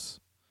Elves.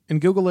 And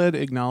Gil-galad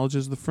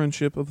acknowledges the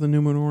friendship of the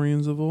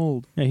Númenóreans of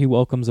old. Yeah, he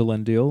welcomes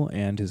Elendil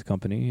and his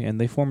company,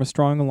 and they form a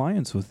strong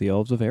alliance with the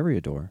Elves of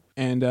Eriador.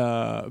 And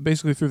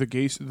basically through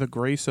the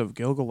grace of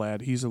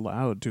Gil-galad, he's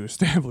allowed to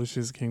establish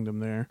his kingdom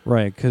there.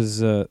 Right, because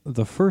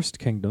the first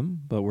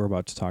kingdom that we're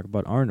about to talk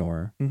about,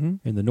 Arnor,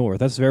 in the north,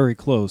 that's very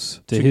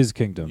close to his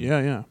kingdom.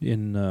 Yeah.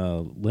 In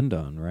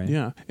Lindon, right?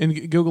 Yeah,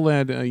 and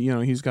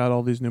Gil-galad, he's got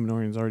all these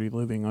Númenóreans already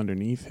living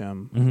underneath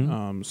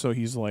him. So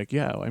he's like,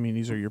 yeah, I mean,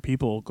 these are your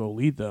people, go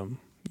lead them.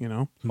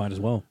 Might as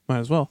well.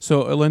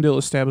 So Elendil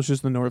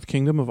establishes the North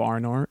Kingdom of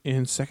Arnor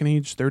in Second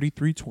Age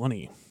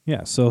 3320.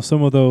 Yeah, so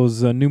some of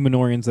those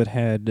Númenóreans that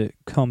had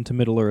come to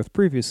Middle-earth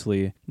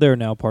previously, they're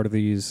now part of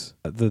these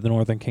the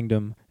Northern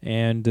Kingdom.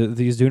 And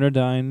these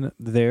Dunedain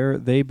there,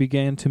 they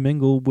began to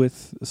mingle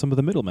with some of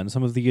the middlemen,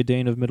 some of the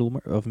Edain of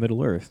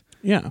Middle-earth.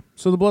 Yeah,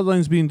 so the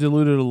bloodline's being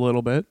diluted a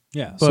little bit.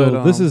 Yeah, but,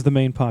 so this is the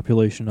main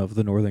population of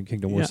the Northern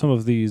Kingdom, where yeah. some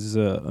of these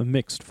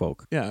mixed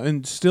folk. Yeah,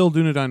 and still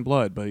Dunedain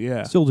blood, but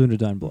yeah. Still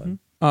Dunedain blood. Mm-hmm.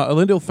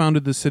 Elendil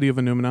founded the city of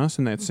Annúminas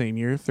in that same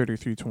year,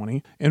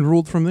 3320, and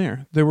ruled from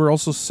there. There were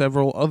also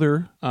several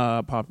other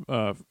popular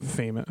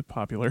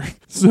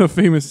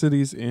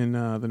cities in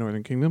the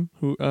Northern Kingdom.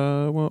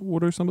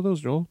 What are some of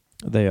those, Joel?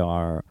 They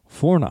are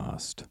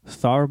Fornost,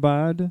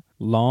 Tharbad,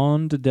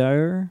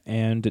 Londdair,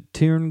 and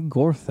Tirn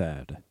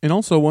Gorthad. And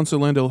also, once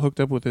Elendil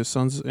hooked up with his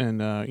sons, and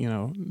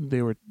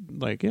they were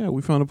like, "Yeah,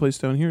 we found a place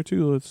down here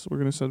too. We're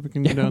gonna set up a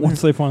kingdom down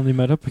once there." they finally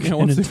met up again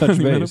once and they touched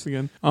finally met base. up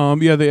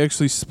again. They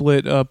actually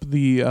split up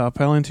the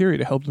Palantiri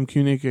to help them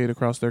communicate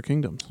across their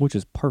kingdoms, which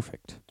is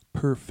perfect.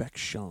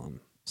 Perfection.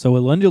 So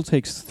Elendil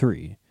takes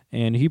 3.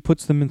 And he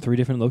puts them in 3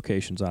 different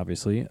locations,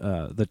 obviously.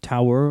 The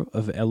Tower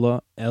of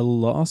Elostrion.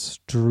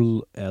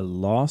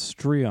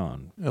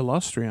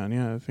 Elostrion,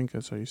 yeah, I think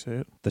that's how you say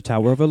it. The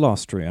Tower of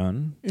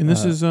Elostrion. And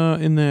this is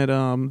in that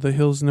the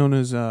hills known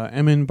as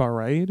Emin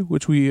Baraid,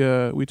 which we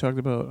talked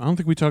about. I don't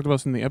think we talked about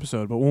this in the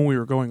episode, but when we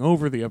were going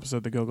over the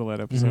episode, the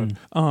Gilgalad episode,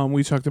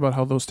 we talked about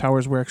how those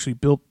towers were actually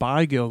built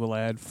by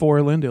Gilgalad for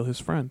Elendil, his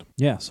friend.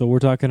 Yeah, so we're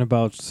talking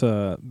about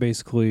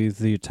basically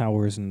the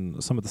towers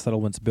and some of the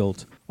settlements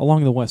built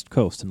along the west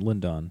coast in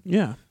Lindon.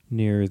 Yeah.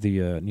 Near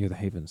the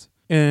havens.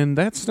 And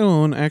that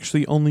stone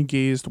actually only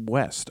gazed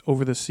west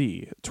over the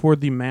sea,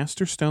 toward the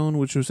Master Stone,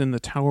 which was in the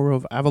Tower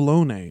of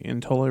Avalone in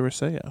Tol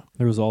Eressëa.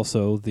 There was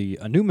also the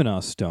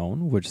Anuminos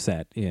Stone, which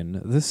sat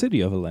in the city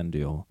of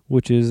Elendil,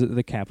 which is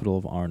the capital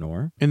of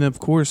Arnor. And of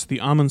course, the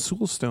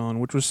Amansul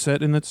Stone, which was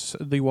set in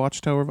the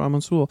Watchtower of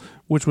Amansul,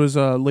 which was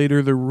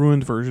later the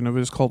ruined version of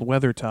it, is called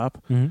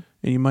Weathertop. Mm-hmm.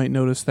 And you might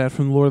notice that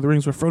from Lord of the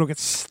Rings, where Frodo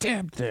gets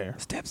stabbed there.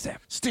 Stab,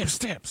 stab. Stab,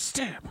 stab,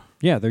 stab.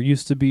 Yeah, there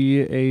used to be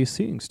a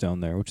seeing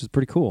stone there, which is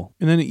pretty cool.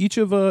 And then each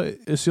of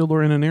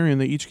Isildur and Anarion,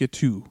 they each get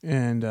 2.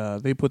 And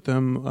they put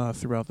them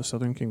throughout the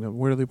Southern Kingdom.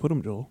 Where do they put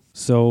them, Joel?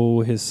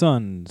 So his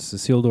sons,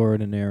 Isildur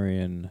and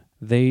Anarion,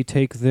 they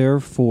take their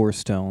 4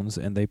 stones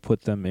and they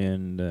put them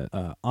in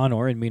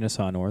Anor, in Minas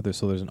Anor.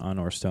 So there's an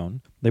Anor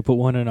stone. They put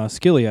one in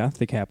Osgiliath,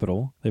 the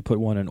capital. They put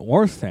one in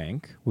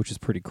Orthanc, which is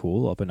pretty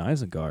cool, up in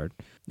Isengard.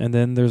 And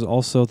then there's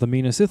also the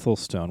Minas Ithil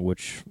stone,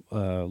 which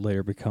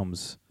later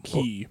becomes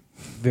key.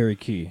 Very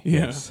key.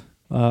 Yeah. Yes.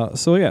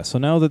 So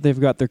now that they've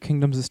got their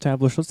kingdoms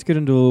established, let's get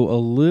into a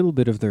little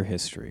bit of their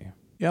history.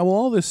 Yeah, well,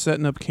 all this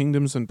setting up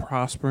kingdoms and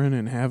prospering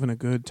and having a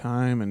good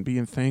time and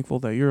being thankful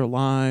that you're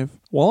alive.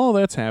 While all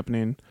that's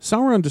happening,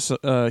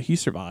 Sauron, he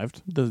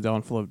survived the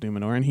downfall of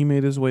Numenor, and he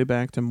made his way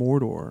back to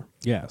Mordor.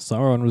 Yeah,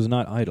 Sauron was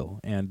not idle,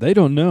 and they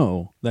don't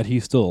know that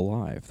he's still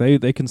alive.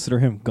 They consider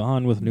him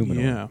gone with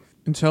Numenor. Yeah.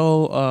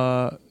 Until,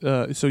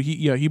 so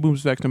he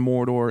moves back to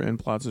Mordor and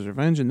plots his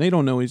revenge, and they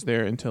don't know he's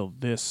there until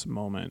this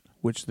moment,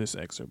 which this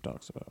excerpt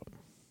talks about.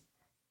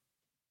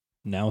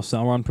 Now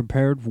Sauron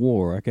prepared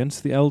war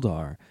against the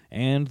Eldar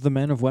and the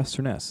men of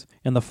Westernesse,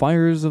 and the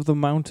fires of the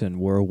mountain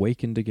were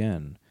awakened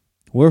again.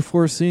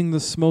 Wherefore, seeing the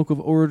smoke of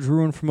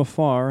Orodruin from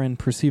afar, and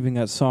perceiving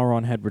that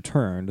Sauron had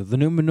returned, the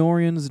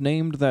Númenóreans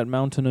named that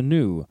mountain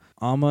anew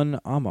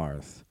Amon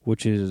Amarth,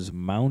 which is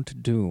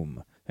Mount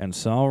Doom. And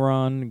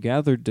Sauron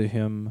gathered to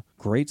him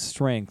great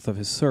strength of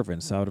his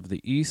servants out of the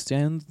east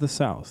and the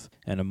south,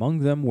 and among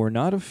them were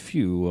not a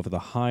few of the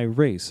high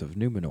race of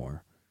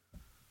Númenor.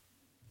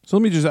 So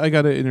I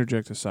got to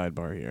interject a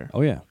sidebar here.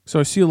 Oh, yeah. So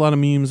I see a lot of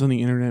memes on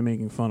the internet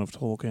making fun of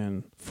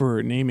Tolkien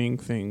for naming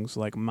things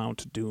like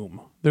Mount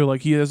Doom. They're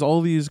like, he has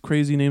all these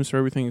crazy names for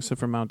everything except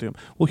for Mount Doom.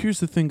 Well, here's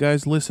the thing,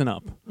 guys. Listen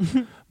up.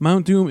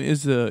 Mount Doom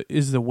is the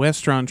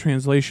Westron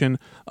translation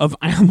of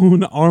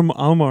Amun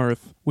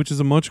Amarth, which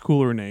is a much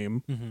cooler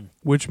name,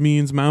 which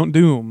means Mount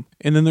Doom.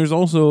 And then there's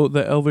also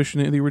the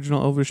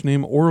original Elvish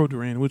name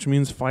Orodruin, which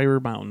means Fire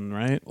Mountain,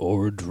 right?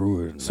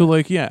 Orodruin. So,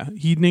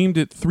 he named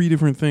it 3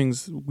 different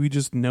things. We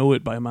just know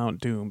it by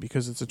Mount Doom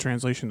because it's a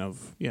translation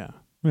of, Yeah.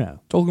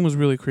 Tolkien was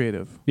really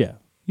creative. Yeah.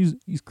 He's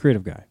a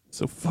creative guy.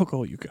 So fuck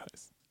all you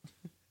guys.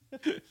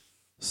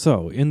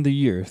 So, in the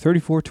year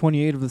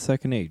 3428 of the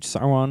Second Age,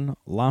 Sauron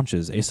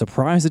launches a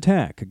surprise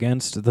attack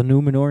against the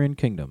Númenórean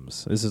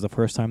kingdoms. This is the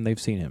first time they've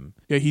seen him.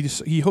 Yeah,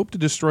 he hoped to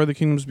destroy the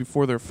kingdoms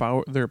before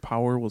their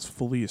power was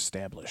fully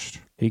established.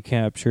 He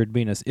captured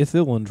Minas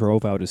Ithil and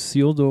drove out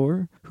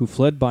Isildur, who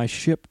fled by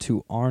ship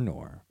to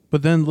Arnor.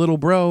 But then little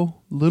bro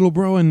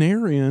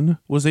Anarion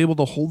was able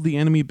to hold the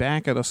enemy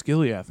back at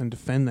Osgiliath and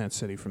defend that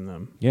city from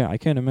them. Yeah, I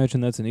can't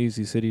imagine that's an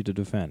easy city to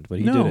defend, but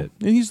he did it.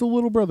 And he's the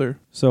little brother.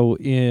 So,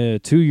 2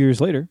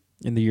 years later,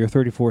 in the year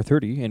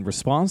 3430, in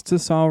response to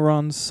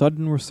Sauron's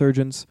sudden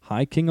resurgence,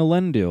 High King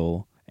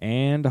Elendil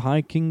and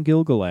High King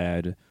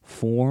Gilgalad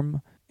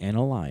form an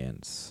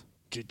alliance.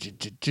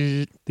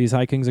 These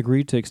High Kings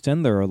agreed to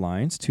extend their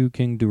alliance to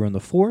King Durin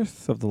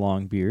IV of the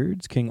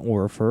Longbeards, King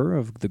Orifer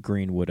of the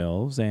Greenwood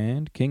Elves,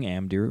 and King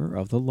Amdir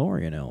of the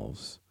Lorien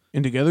Elves.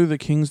 And together the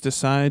kings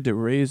decide to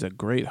raise a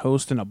great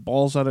host in a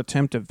balls-out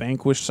attempt to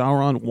vanquish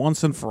Sauron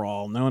once and for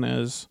all, known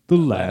as the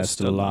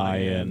Last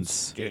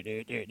Alliance.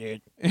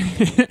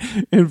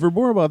 And for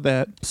more about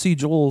that, see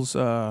Joel's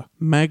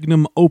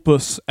magnum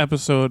opus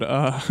episode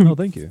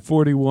thank you.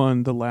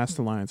 41, The Last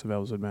Alliance of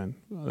Elves and Men.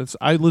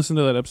 I listened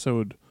to that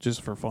episode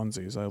just for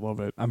funsies. I love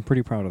it. I'm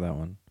pretty proud of that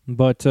one.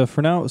 But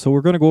for now, so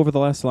we're going to go over The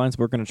Last Alliance.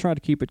 We're going to try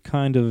to keep it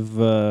kind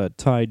of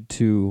tied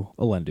to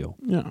Elendil.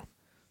 Yeah.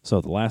 So,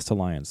 The Last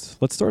Alliance.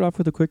 Let's start off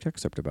with a quick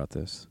excerpt about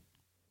this.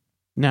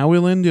 Now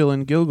Elendil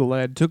and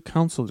Gilgalad took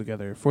counsel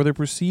together, for they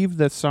perceived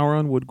that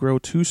Sauron would grow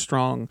too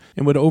strong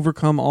and would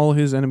overcome all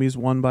his enemies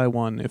one by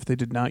one if they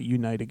did not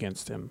unite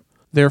against him.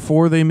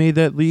 Therefore they made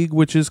that league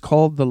which is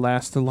called the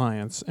Last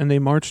Alliance, and they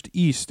marched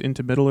east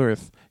into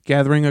Middle-earth,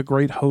 gathering a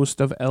great host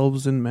of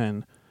elves and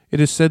men. It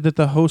is said that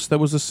the host that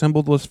was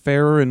assembled was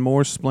fairer and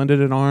more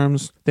splendid in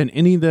arms than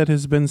any that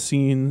has been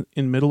seen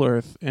in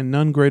Middle-earth, and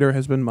none greater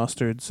has been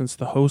mustered since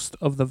the host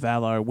of the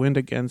Valar went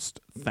against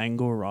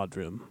Thangor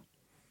Rodrim.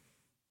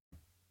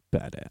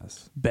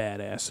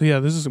 Badass. So yeah,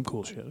 this is some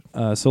cool shit.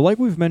 So like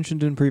we've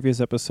mentioned in previous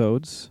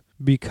episodes,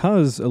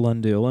 because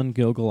Elendil and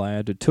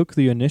Gil-galad took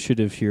the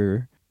initiative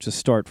here to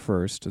start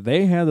first,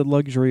 they had the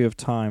luxury of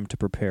time to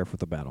prepare for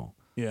the battle.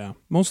 Yeah.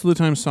 Most of the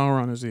time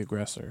Sauron is the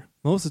aggressor.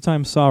 Most of the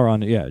time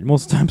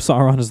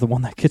Sauron is the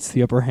one that gets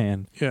the upper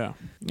hand. Yeah.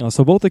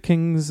 So both the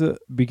kings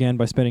began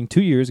by spending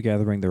 2 years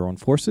gathering their own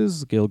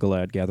forces.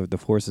 Gil-galad gathered the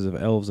forces of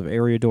elves of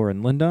Eriador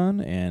and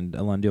Lindon, and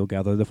Elendil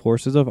gathered the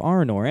forces of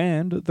Arnor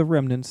and the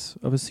remnants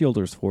of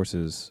Isildur's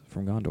forces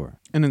from Gondor.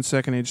 And in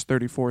Second Age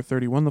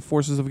 34-31, the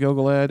forces of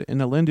Gil-galad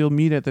and Elendil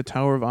meet at the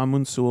Tower of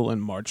Amun-Sul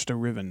and march to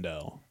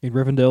Rivendell. In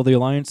Rivendell, the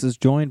alliance is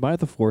joined by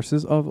the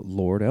forces of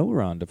Lord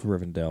Elrond of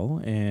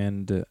Rivendell,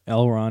 and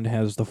Elrond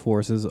has the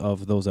forces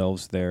of those elves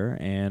there,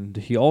 and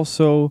he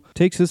also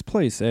takes his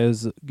place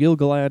as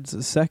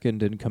Gil-galad's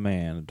second in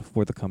command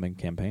for the coming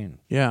campaign.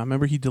 Yeah,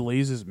 remember he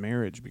delays his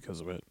marriage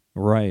because of it.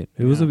 Right.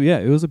 It was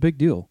a big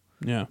deal.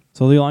 Yeah.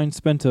 So the alliance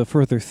spent a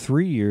further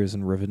 3 years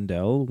in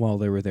Rivendell. While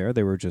they were there,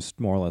 they were just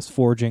more or less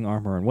forging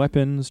armor and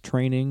weapons,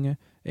 training,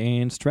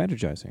 and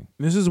strategizing.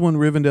 This is when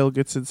Rivendell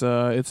gets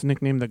its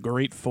nickname, the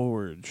Great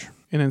Forge.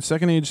 And in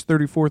Second Age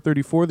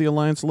 34-34, the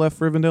Alliance left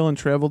Rivendell and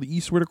traveled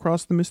eastward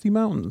across the Misty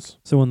Mountains.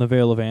 So in the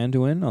Vale of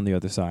Anduin, on the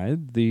other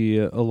side,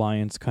 the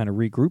Alliance kind of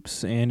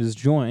regroups and is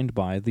joined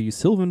by the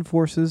Sylvan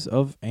forces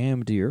of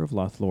Amdir of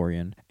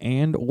Lothlorien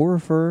and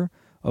Orifer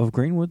of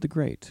Greenwood the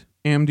Great.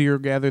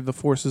 Amdir gathered the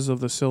forces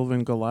of the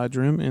Sylvan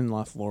Galadrim in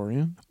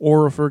Lothlorien.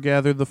 Orifer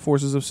gathered the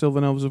forces of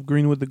Sylvan elves of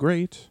Greenwood the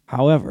Great.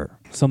 However,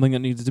 something that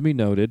needs to be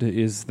noted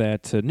is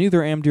that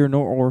neither Amdir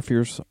nor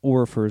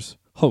Orifer's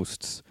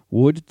hosts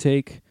would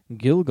take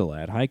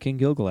Gil-galad, High King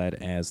Gil-galad,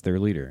 as their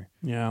leader.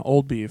 Yeah,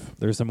 old beef.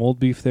 There's some old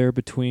beef there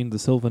between the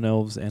Sylvan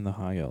elves and the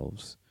High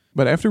Elves.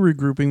 But after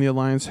regrouping, the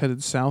Alliance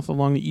headed south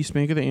along the east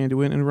bank of the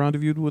Anduin and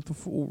rendezvoused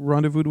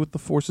with the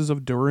forces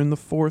of Durin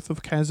IV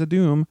of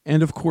Khazad-dûm,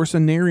 and of course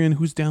Anarion,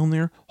 who's down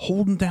there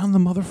holding down the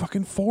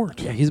motherfucking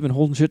fort. Yeah, he's been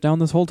holding shit down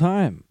this whole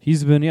time.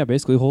 He's been,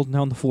 basically holding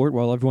down the fort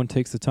while everyone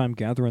takes the time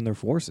gathering their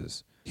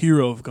forces.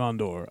 Hero of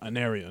Gondor,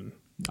 Anarion.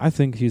 I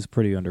think he's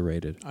pretty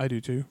underrated. I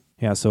do too.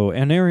 Yeah, so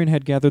Anarion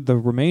had gathered the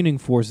remaining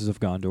forces of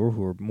Gondor,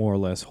 who were more or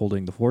less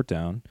holding the fort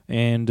down,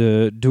 and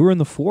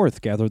Durin IV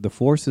gathered the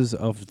forces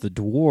of the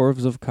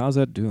dwarves of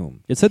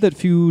Khazad-dûm. It said that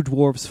few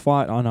dwarves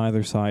fought on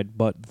either side,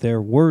 but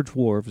there were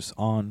dwarves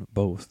on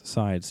both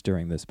sides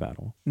during this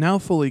battle. Now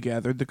fully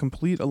gathered, the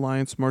complete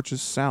alliance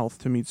marches south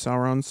to meet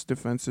Sauron's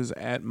defenses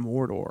at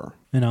Mordor.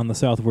 And on the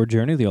southward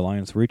journey, the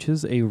alliance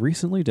reaches a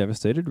recently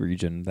devastated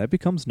region that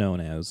becomes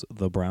known as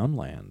the Brown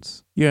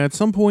Lands. Yeah, at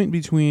some point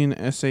between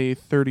SA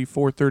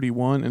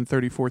 34-31 and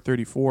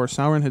 34-34,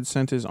 Sauron had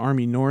sent his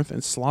army north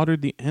and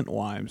slaughtered the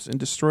Entwives and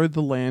destroyed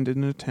the land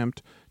in an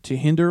attempt to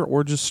hinder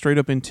or just straight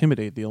up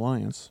intimidate the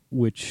alliance.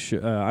 Which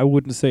I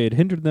wouldn't say it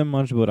hindered them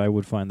much, but I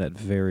would find that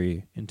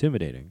very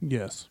intimidating.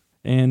 Yes.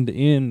 And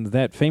in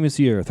that famous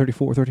year,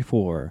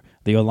 34-34,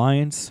 the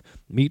Alliance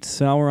meets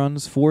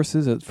Sauron's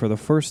forces for the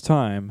first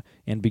time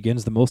and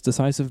begins the most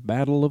decisive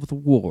battle of the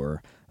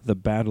war, the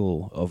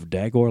Battle of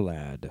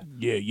Dagorlad.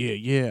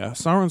 Yeah.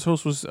 Sauron's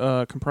host was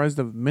comprised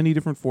of many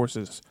different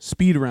forces.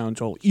 Speed-Round,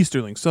 Joel,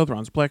 Easterlings,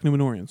 Southrons, Black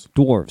Númenóreans.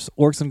 Dwarves,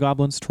 orcs and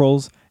goblins,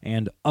 trolls,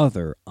 and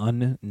other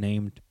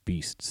unnamed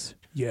beasts.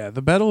 Yeah,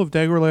 the Battle of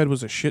Dagorlad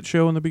was a shit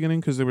show in the beginning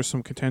because there was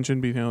some contention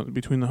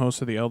between the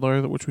hosts of the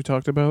Eldar, which we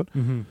talked about.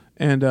 Mm-hmm.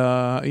 And,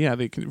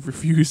 they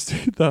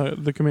refused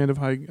the command of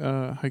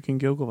High King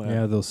Gil-galad.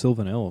 Yeah, those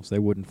Sylvan elves, they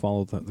wouldn't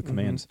follow the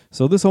commands.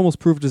 So this almost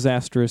proved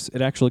disastrous.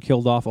 It actually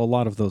killed off a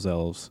lot of those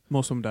elves.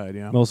 Most of them died,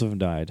 yeah. Most of them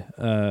died.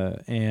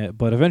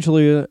 But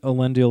eventually,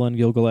 Elendil and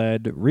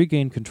Gil-galad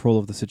regained control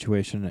of the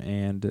situation,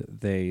 and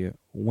they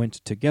went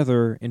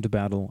together into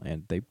battle,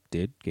 and they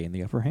did gain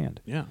the upper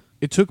hand. Yeah.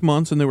 It took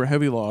months and there were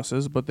heavy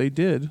losses, but they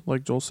did,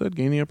 like Joel said,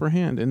 gain the upper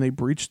hand, and they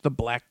breached the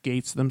Black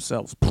Gates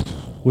themselves.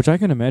 Which I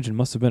can imagine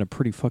must have been a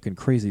pretty fucking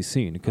crazy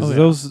scene,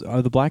 because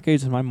the Black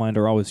Gates in my mind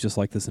are always just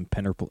like this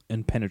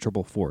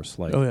impenetrable force.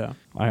 Like,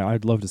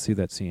 I'd love to see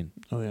that scene.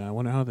 Oh yeah, I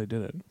wonder how they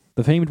did it.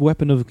 The famed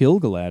weapon of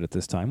Gil-galad at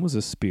this time was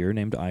a spear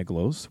named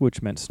Aiglos,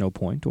 which meant snow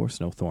point or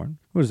snowthorn.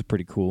 It was a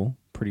pretty cool,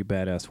 pretty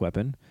badass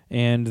weapon.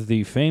 And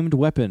the famed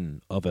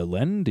weapon of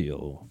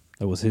Elendil,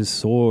 that was his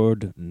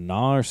sword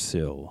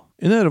Narsil.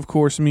 And that, of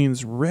course,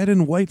 means red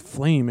and white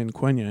flame in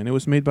Quenya, and it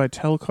was made by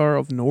Telkar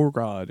of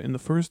Norgod in the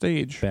First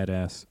Age.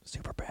 Badass.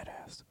 Super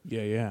badass.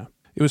 Yeah.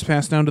 It was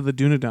passed down to the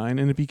Dunedain,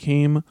 and it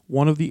became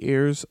one of the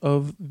heirs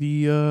of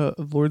the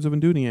Lords of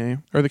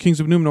Undunier, or the Kings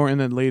of Númenor, and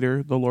then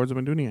later the Lords of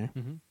Undunier.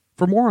 Mm-hmm.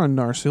 For more on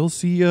Narsil,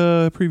 see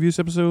previous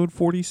episode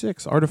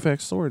 46,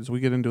 Artifact Swords. We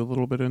get into a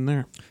little bit in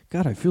there.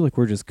 God, I feel like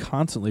we're just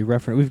constantly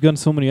referencing. We've done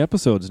so many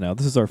episodes now.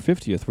 This is our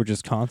 50th. We're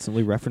just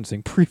constantly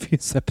referencing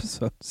previous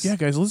episodes. Yeah,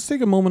 guys, let's take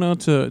a moment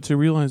out to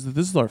realize that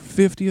this is our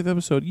 50th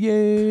episode.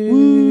 Yay!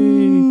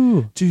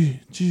 Woo!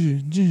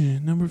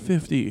 Number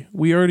 50.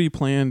 We already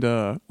planned,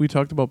 we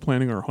talked about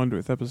planning our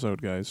 100th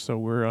episode, guys, so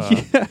we're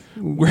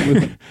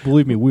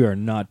Believe me, we are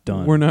not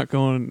done. we're not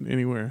going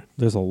anywhere.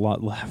 There's a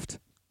lot left.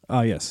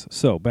 Yes.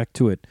 So, back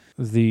to it.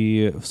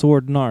 The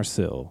sword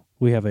Narsil.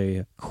 We have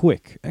a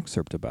quick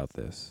excerpt about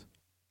this.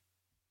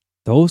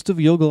 The host of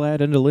Gil-galad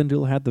and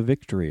Elendil had the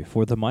victory,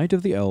 for the might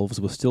of the elves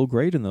was still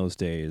great in those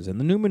days, and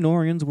the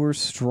Númenóreans were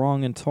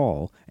strong and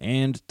tall,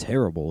 and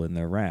terrible in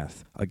their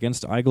wrath.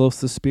 Against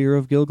Aeglos the spear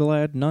of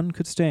Gil-galad none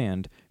could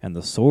stand, and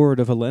the sword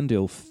of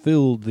Elendil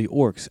filled the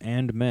orcs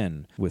and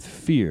men with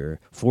fear,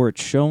 for it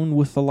shone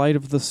with the light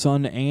of the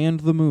sun and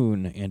the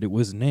moon, and it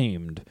was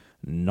named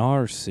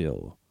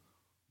Narsil.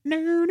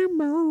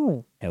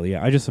 Hell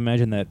yeah, I just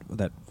imagine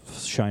that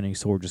shining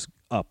sword just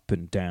up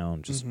and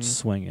down, just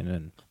swinging.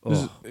 And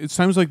it's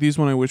times like these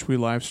when I wish we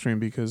live stream,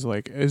 because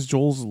like as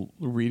Joel's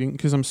reading,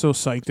 because I'm so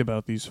psyched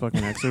about these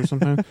fucking excerpts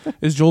sometimes,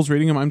 as Joel's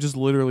reading them, I'm just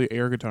literally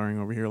air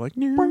guitaring over here like.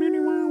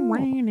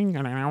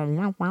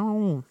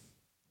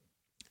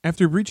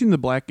 After breaching the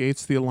Black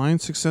Gates, the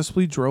Alliance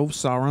successfully drove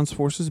Sauron's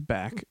forces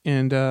back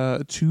and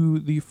to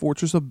the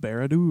fortress of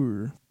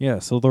Barad-dûr. Yeah,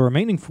 so the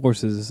remaining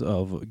forces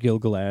of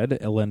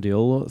Gil-galad,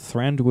 Elendil,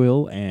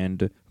 Thranduil,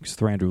 and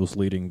Thranduil's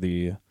leading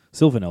the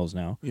Sylvan Elves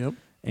now. Yep.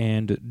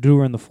 And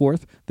Durin the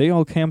Fourth, they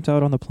all camped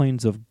out on the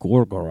plains of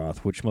Gorgoroth,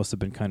 which must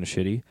have been kind of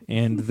shitty.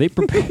 And they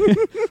prepared.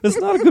 It's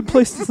not a good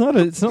place.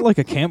 It's not like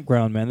a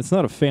campground, man. It's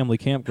not a family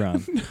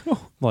campground. No.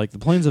 Like the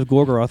plains of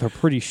Gorgoroth are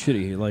pretty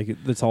shitty. Like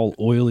it's all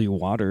oily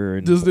water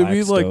and does it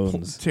mean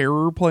stones. Like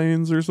terror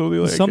plains or something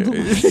like something?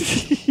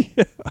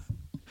 Yeah.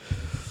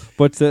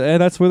 But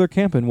that's where they're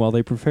camping while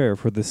they prepare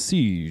for the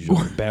siege of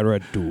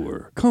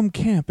Barad-dûr. Come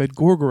camp at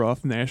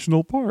Gorgoroth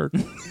National Park.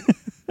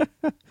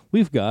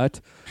 We've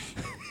got.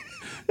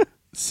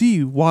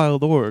 See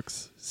wild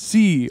orcs,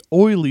 see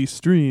oily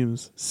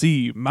streams,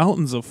 see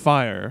mountains of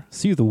fire,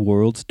 see the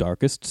world's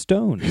darkest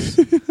stones,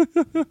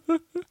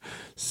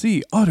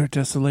 see utter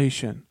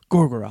desolation,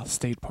 Gorgoroth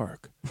State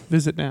Park.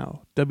 Visit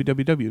now,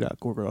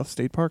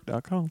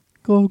 www.gorgorothstatepark.com.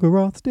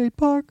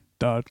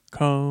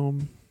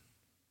 GorgorothStatePark.com.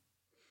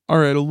 All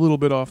right, a little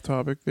bit off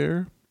topic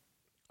there.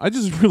 I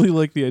just really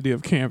like the idea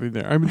of camping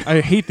there. I mean,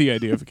 I hate the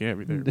idea of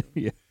camping there.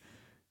 Yeah.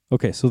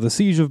 Okay, so the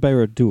Siege of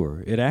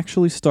Barad-dûr, it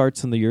actually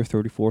starts in the year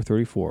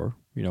 3434,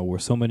 where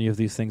so many of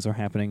these things are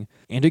happening,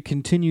 and it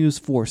continues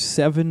for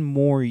 7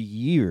 more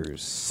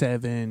years.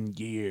 7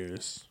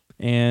 years.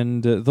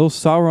 And though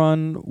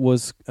Sauron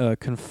was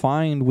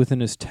confined within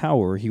his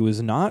tower, he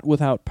was not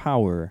without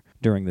power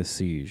during the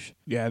siege.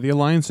 Yeah, the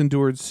Alliance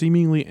endured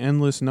seemingly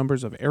endless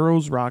numbers of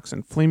arrows, rocks,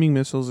 and flaming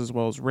missiles, as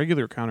well as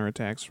regular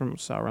counterattacks from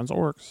Sauron's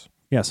orcs.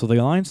 Yeah, so the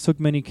Alliance took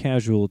many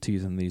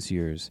casualties in these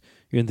years.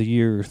 In the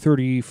year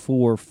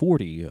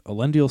 3440,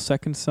 Elendil's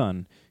second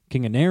son,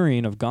 King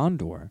Anarion of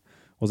Gondor,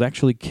 was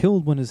actually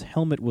killed when his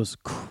helmet was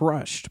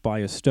crushed by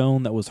a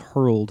stone that was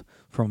hurled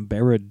from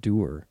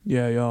Barad-dûr.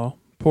 Yeah, y'all.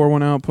 Pour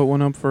one out, put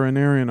one up for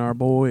Anarion, our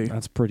boy.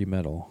 That's pretty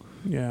metal.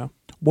 Yeah.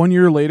 1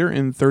 year later,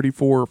 in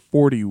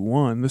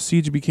 3441, the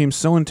siege became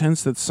so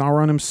intense that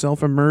Sauron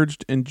himself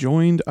emerged and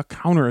joined a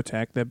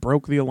counterattack that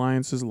broke the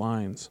Alliance's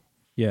lines.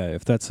 Yeah,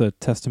 if that's a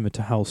testament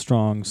to how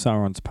strong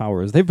Sauron's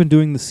power is. They've been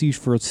doing the siege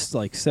for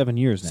like 7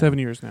 years now. 7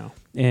 years now.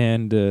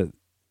 And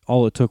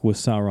all it took was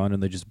Sauron,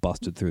 and they just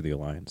busted through the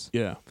Alliance.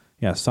 Yeah.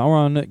 Yeah,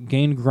 Sauron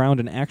gained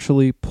ground and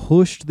actually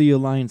pushed the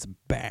Alliance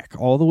back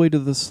all the way to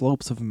the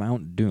slopes of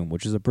Mount Doom,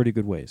 which is a pretty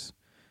good ways.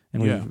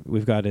 And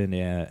we've got an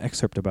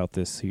excerpt about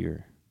this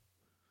here.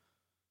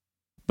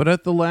 But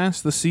at the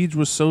last the siege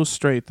was so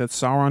strait that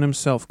Sauron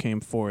himself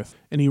came forth,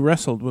 and he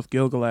wrestled with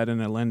Gil-galad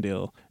and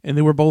Elendil, and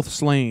they were both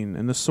slain,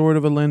 and the sword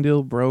of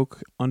Elendil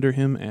broke under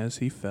him as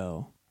he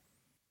fell.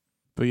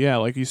 But yeah,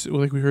 like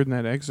we heard in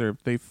that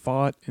excerpt, they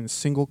fought in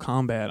single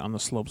combat on the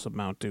slopes of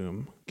Mount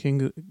Doom.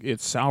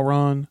 It's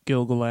Sauron,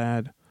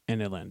 Gil-galad, and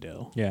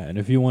Elendil. Yeah, and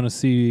if you want to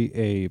see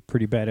a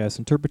pretty badass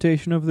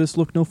interpretation of this,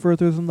 look no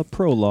further than the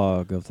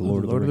prologue of the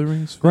Lord of the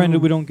Rings.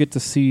 Granted, we don't get to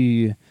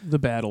see the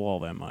battle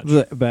all that much.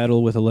 The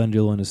battle with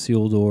Elendil and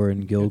Isildur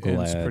and Gil-galad. It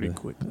ends pretty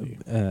quickly.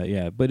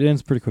 Yeah, but it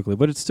ends pretty quickly.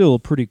 But it's still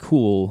pretty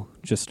cool,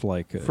 just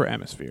like... for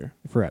atmosphere.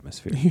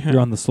 Yeah.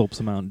 You're on the slopes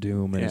of Mount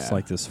Doom, and it's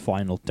like this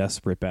final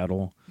desperate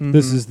battle. Mm-hmm.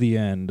 This is the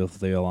end of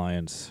the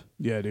Alliance.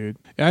 Yeah, dude.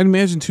 I'd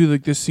imagine, too,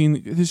 like this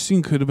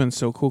scene could have been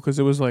so cool, because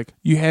it was like,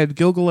 you had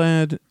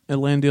Gil-galad,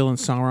 Elendil, and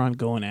Sauron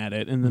going at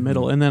it in the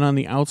middle, and then on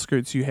the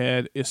outskirts you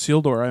had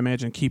Isildur, I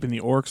imagine, keeping the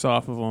orcs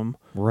off of them.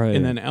 Right.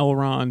 And then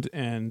Elrond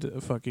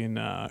and fucking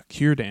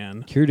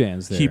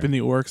Círdan's there. keeping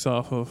the orcs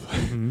off of.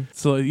 Mm-hmm.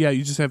 So, yeah,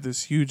 you just have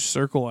this huge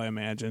circle, I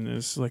imagine.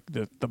 It's like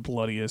the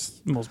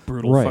bloodiest, most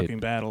brutal fucking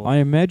battle. I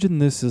imagine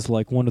this is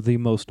like one of the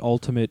most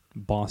ultimate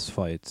boss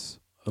fights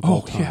of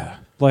all Oh, time. yeah.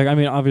 Like, I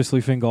mean,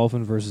 obviously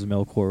Fingolfin versus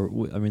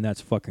Melkor, I mean,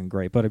 that's fucking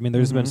great. But, I mean,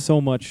 there's been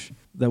so much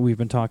that we've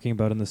been talking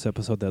about in this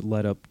episode that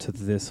led up to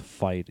this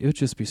fight. It would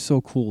just be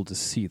so cool to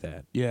see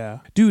that. Yeah.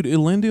 Dude,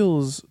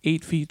 Elendil's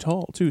 8 feet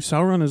tall, too.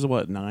 Sauron is,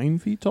 9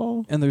 feet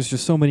tall? And there's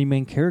just so many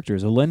main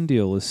characters.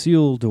 Elendil,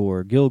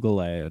 Isildur,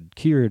 Gilgalad,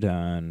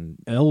 Círdan,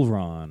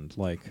 Elrond.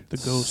 Like, The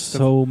ghost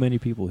so many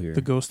people here.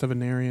 The ghost of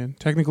Anarion.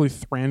 Technically,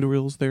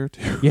 Thranduil's there,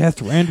 too. Yeah,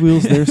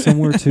 Thranduil's there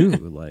somewhere too.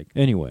 Like,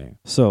 anyway,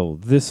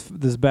 so this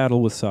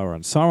battle with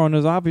Sauron. Sauron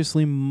is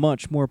obviously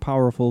much more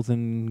powerful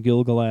than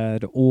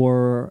Gilgalad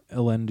or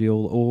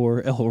Elendil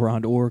or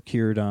Elrond or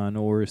Círdan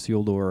or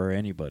Isildur or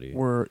anybody.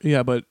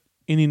 But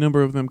any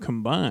number of them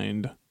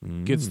combined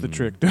gets the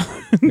trick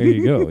done. There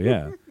you go.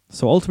 Yeah.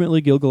 So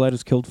ultimately, Gilgalad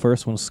is killed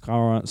first when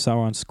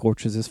Sauron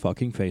scorches his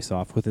fucking face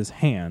off with his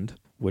hand,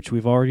 which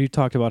we've already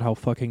talked about how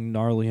fucking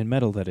gnarly and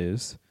metal that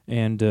is.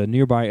 And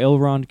nearby,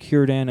 Elrond,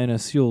 Círdan, and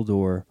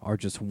Isildur are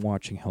just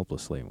watching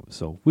helplessly.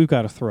 So we've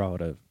got to throw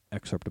out an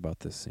excerpt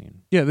about this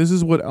scene. Yeah, this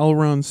is what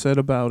Elrond said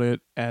about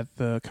it at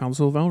the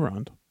Council of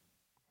Elrond.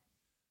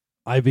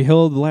 I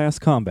beheld the last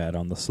combat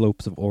on the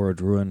slopes of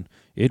Orodruin.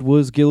 It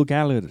was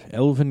Gilgalad,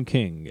 Elven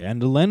King,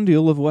 and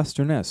Elendil of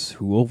Westernesse,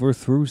 who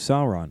overthrew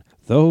Sauron,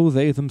 though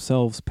they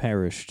themselves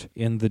perished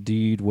in the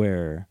deed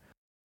where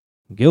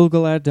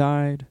Gilgalad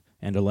died,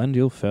 and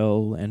Elendil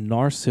fell, and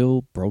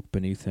Narsil broke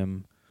beneath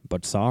him.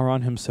 But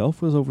Sauron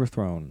himself was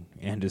overthrown,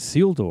 and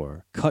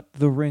Isildur cut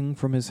the ring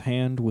from his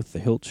hand with the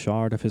hilt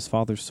shard of his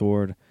father's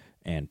sword,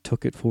 and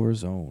took it for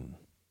his own.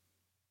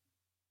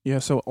 Yeah,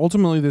 so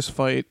ultimately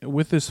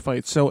with this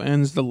fight, so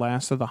ends the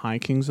last of the High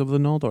Kings of the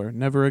Noldor.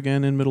 Never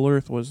again in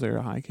Middle-earth was there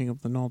a High King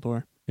of the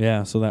Noldor.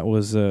 Yeah, so that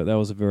was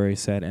a very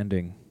sad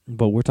ending.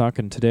 But we're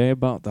talking today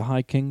about the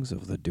High Kings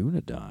of the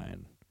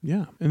Dunedain.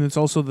 Yeah, and it's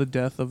also the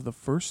death of the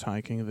first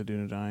High King of the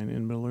Dunedain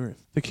in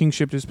Middle-earth. The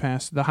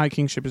High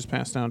Kingship is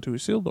passed down to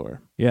Isildur.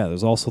 Yeah,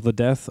 there's also the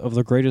death of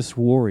the greatest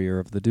warrior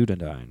of the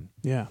Dunedain.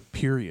 Yeah,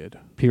 period.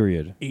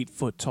 8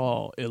 foot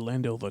tall,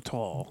 Elendil the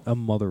Tall. A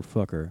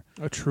motherfucker.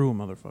 A true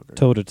motherfucker.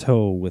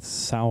 Toe-to-toe with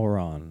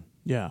Sauron.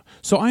 Yeah.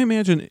 So I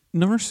imagine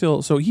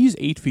Narsil, so he's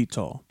 8 feet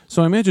tall.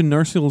 So I imagine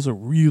Narsil is a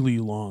really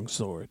long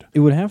sword.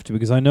 It would have to,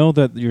 because I know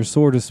that your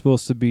sword is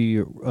supposed to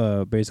be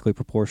basically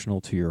proportional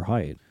to your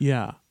height.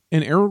 Yeah.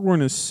 And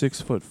Aragorn is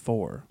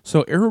 6'4".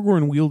 So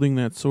Aragorn wielding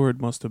that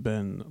sword must have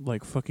been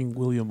like fucking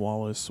William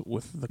Wallace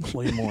with the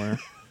claymore.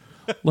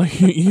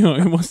 Like,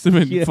 it must have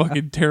been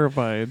fucking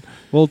terrified.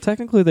 Well,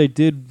 technically they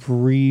did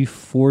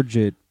reforge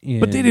it in...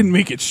 But they didn't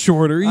make it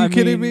shorter. Are you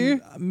kidding me?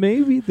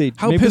 Maybe they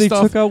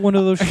took out one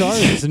of those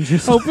shards and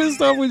just... How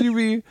pissed off would you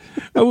be?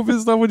 How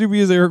pissed off would you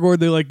be as Aragorn?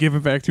 They like give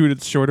it back to it.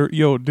 It's shorter.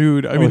 Yo,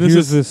 dude. I mean,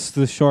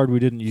 this shard we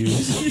didn't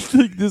use.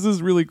 Like, this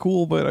is really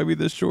cool, but I mean,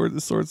 the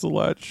sword's a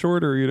lot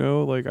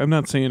shorter. Like, I'm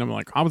not saying I'm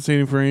like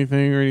compensating for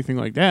anything or anything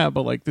like that,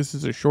 but like, this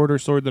is a shorter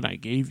sword than I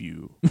gave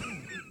you.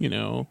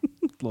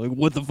 Like,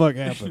 what the fuck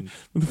happened?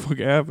 What the fuck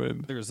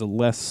happened? There's a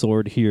less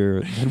sword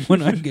here than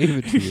when I gave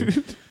it to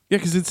you. Yeah,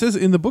 because it says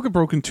in the book it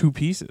broke in 2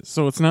 pieces,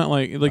 so it's not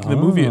like in the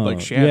movie it like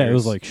shatters. Yeah, it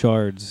was like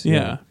shards.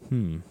 Yeah.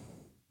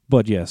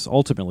 But yes,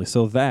 ultimately,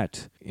 so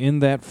that in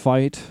that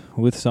fight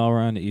with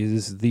Sauron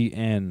is the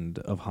end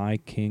of High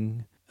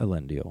King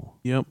Elendil.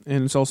 Yep,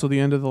 and it's also the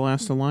end of the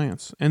Last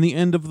Alliance and the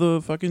end of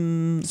the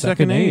fucking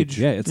Second Age.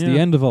 Yeah, it's the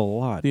end of a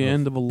lot. The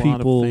end of a lot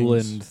people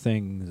of things. and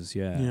things.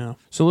 Yeah. Yeah.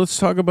 So let's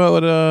talk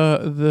about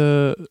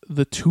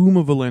the Tomb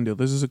of Elendil.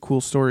 This is a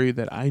cool story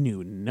that I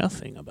knew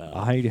nothing about.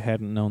 I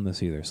hadn't known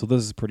this either, so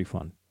this is pretty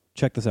fun.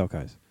 Check this out,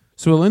 guys.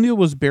 So Elendil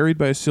was buried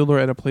by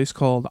Isildur at a place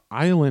called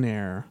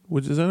Island-Air.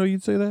 Is that how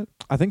you'd say that?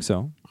 I think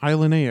so.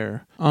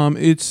 Island-Air.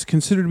 It's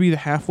considered to be the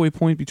halfway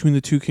point between the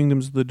two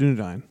kingdoms of the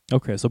Dunedain.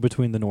 Okay, so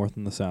between the north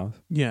and the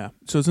south. Yeah,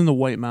 so it's in the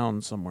White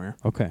Mountains somewhere.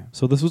 Okay,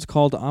 so this was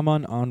called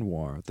Amon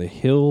Anwar, the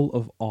Hill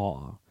of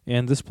Awe,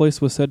 and this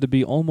place was said to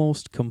be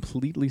almost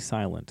completely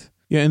silent.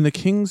 Yeah, and the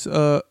kings,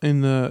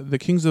 the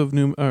kings of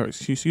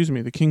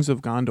the kings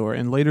of Gondor,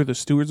 and later the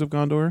stewards of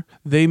Gondor,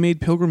 they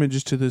made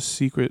pilgrimages to this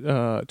sacred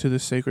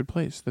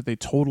place that they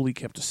totally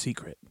kept a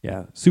secret.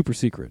 Yeah, super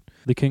secret.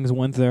 The kings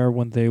went there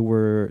when they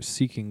were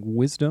seeking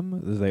wisdom.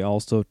 They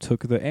also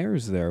took the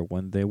heirs there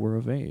when they were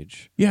of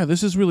age. Yeah,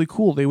 this is really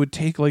cool. They would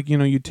take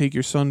you'd take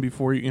your son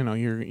before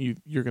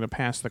you're gonna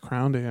pass the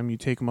crown to him. You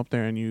take him up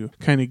there and you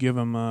kind of give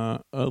him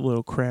a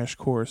little crash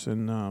course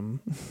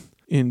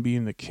in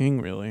being the king,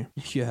 really.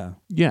 Yeah.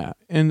 Yeah,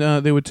 and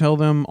they would tell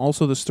them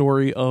also the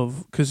story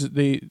of, because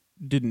they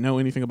didn't know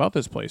anything about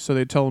this place, so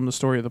they'd tell them the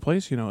story of the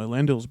place.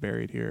 Elendil's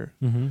buried here.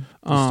 Mm-hmm.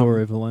 The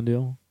story of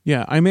Elendil.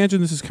 Yeah, I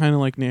imagine this is kind of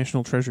like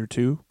National Treasure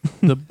 2.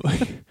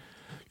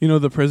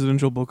 The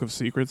Presidential Book of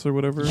Secrets or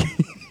whatever.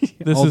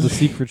 The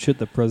secret shit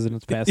the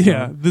presidents passed on.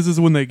 Yeah, this is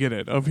when they get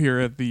it, up here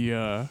at the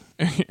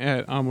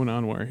at Amon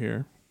Anwar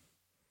here.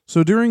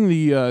 So during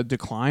the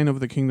decline of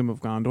the Kingdom of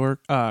Gondor,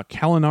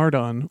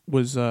 Kalinardon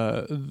was,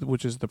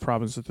 which is the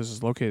province that this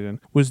is located in,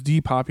 was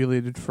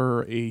depopulated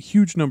for a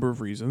huge number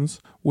of reasons,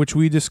 which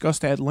we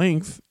discussed at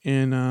length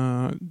in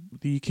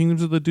the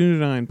Kingdoms of the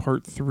Dunedain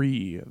Part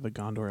 3, the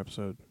Gondor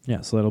episode. Yeah,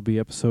 so that'll be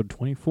episode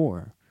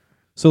 24.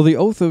 So the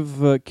oath of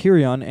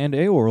Cirion and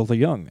Eorl the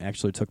Young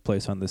actually took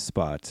place on this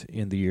spot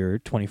in the year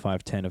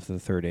 2510 of the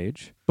Third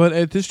Age. But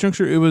at this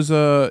juncture, it was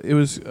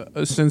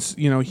since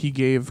he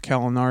gave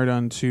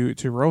Kalinardon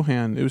to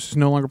Rohan, it was just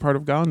no longer part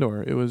of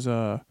Gondor. It was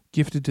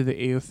gifted to the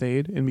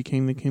Eotheid and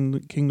became the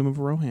kingdom of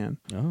Rohan.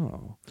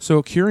 Oh.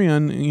 So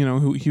Cirion,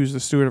 who he was the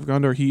steward of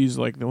Gondor, he's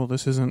like, well,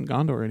 this isn't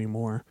Gondor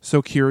anymore.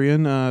 So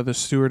Cirion, the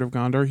steward of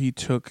Gondor, he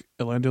took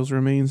Elendil's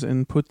remains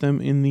and put them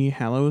in the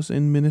Hallows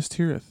in Minas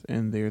Tirith,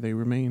 and there they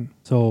remain.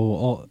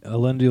 So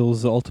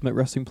Elendil's ultimate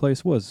resting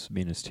place was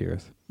Minas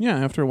Tirith. Yeah,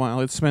 after a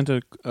while, it spent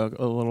a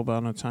little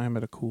bit of time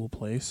at a cool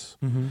place.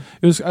 Mm-hmm.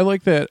 I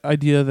like that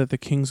idea that the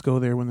kings go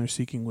there when they're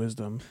seeking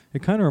wisdom.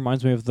 It kind of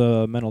reminds me of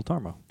the Menel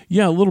Tarma.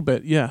 Yeah, a little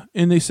bit, yeah.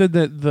 And they said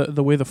that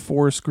the way the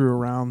forest grew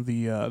around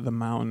the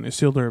mountain,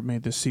 Isildur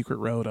made this secret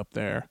road up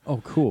there. Oh,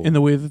 cool. And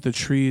the way that the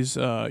trees,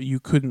 you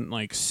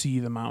couldn't see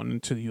the mountain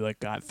until you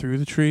got through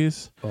the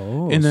trees.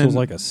 Oh, and so then it was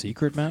like a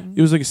secret mountain?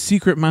 It was like a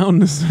secret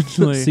mountain,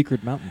 essentially.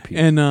 Secret mountain peak.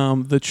 And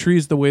the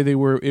trees, the way they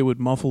were, it would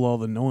muffle all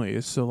the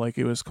noise. So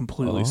it was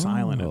completely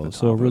silent at the top.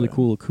 So a really of it.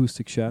 cool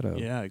acoustic shadow.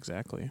 Yeah,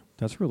 exactly.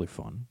 That's really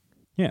fun.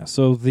 Yeah,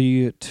 so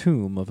the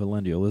tomb of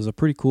Elendil is a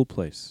pretty cool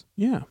place.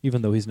 Yeah.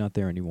 Even though he's not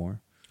there anymore.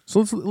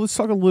 So let's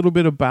talk a little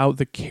bit about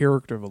the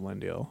character of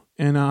Elendil.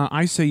 And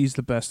I say he's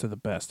the best of the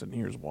best, and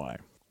here's why.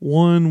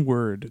 One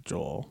word,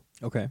 Joel.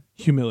 Okay.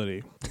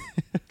 Humility.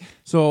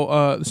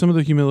 So some of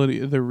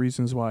the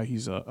reasons why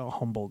he's a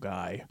humble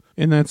guy.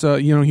 And that's,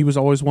 he was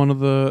always one of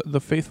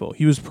the faithful.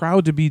 He was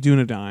proud to be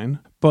Dunedain,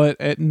 but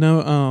at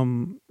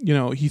no,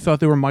 he thought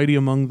they were mighty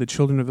among the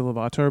children of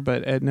Iluvatar,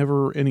 but at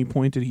never any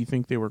point did he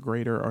think they were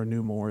greater or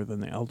knew more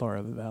than the Eldar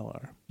of the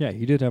Valar. Yeah,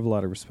 he did have a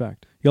lot of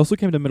respect. He also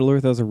came to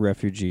Middle-earth as a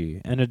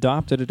refugee and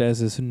adopted it as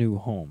his new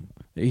home.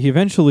 He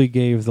eventually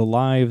gave the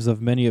lives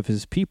of many of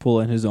his people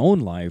and his own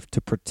life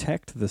to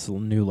protect this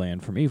new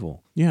land from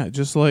evil. Yeah,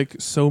 just like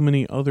so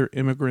many other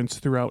immigrants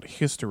throughout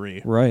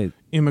history. Right.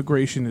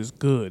 Immigration is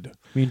good.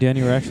 Me and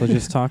Danny were actually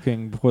just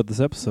talking before this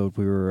episode.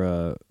 We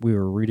were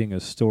reading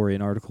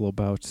an article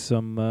about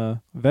some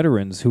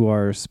veterans who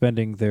are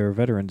spending their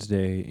Veterans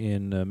Day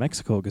in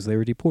Mexico because they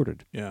were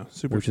deported. Yeah,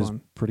 super which fun.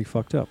 Is pretty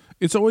fucked up.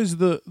 It's always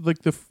the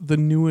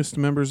newest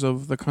members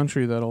of the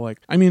country that'll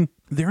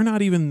they're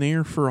not even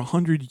there for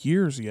 100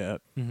 years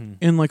yet, and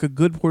a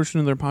good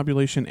portion of their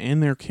population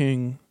and their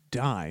king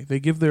die. They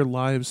give their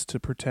lives to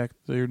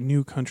protect their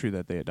new country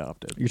that they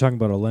adopted. You're talking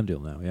about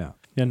Elendil now, yeah.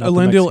 Yeah,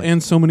 Elendil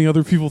and so many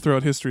other people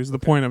throughout history is the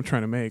point I'm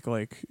trying to make.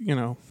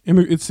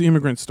 It's the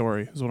immigrant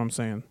story is what I'm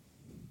saying.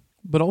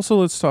 But also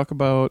let's talk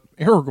about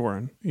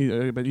Aragorn.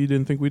 But you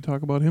didn't think we'd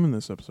talk about him in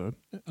this episode.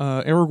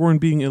 Aragorn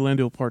being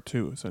Elendil Part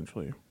 2,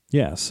 essentially.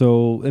 Yeah,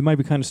 so it might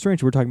be kind of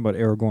strange. We're talking about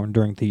Aragorn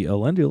during the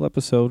Elendil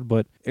episode,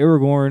 but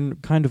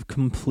Aragorn kind of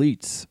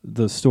completes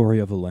the story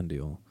of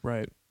Elendil.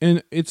 Right.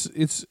 And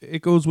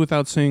it goes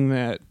without saying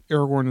that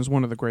Aragorn is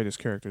one of the greatest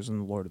characters in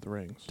The Lord of the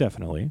Rings.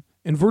 Definitely.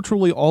 And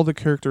virtually all the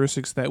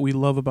characteristics that we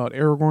love about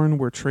Aragorn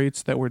were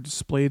traits that were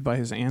displayed by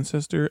his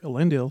ancestor,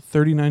 Elendil,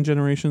 39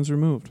 generations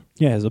removed.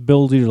 Yeah, his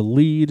ability to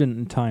lead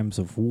in times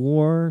of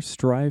war,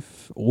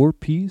 strife, or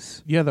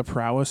peace. Yeah, the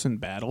prowess in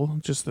battle,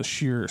 just the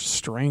sheer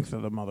strength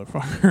of the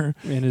motherfucker.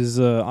 And his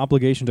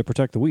obligation to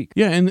protect the weak.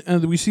 Yeah,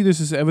 and we see this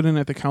is evident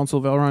at the Council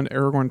of Elrond.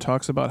 Aragorn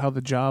talks about how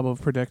the job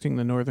of protecting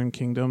the Northern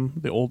Kingdom,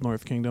 the Old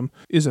North Kingdom,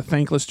 is a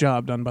thankless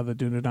job done by the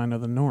Dunedain of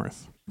the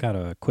North. Got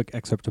a quick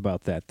excerpt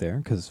about that there,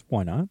 because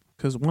why not?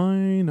 Because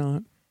why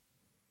not?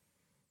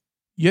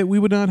 Yet we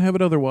would not have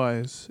it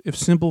otherwise. If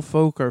simple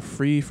folk are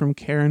free from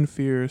care and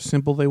fear,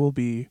 simple they will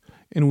be,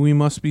 and we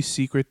must be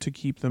secret to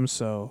keep them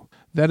so.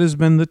 That has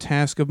been the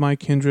task of my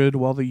kindred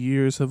while the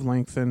years have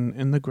lengthened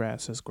and the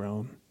grass has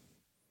grown.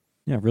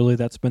 Yeah, really,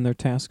 that's been their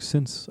task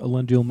since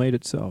Elendil made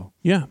it so.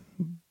 Yeah,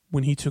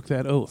 when he took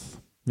that oath.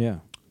 Yeah.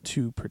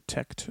 To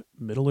protect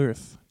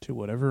Middle-earth to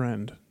whatever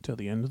end, till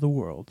the end of the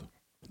world.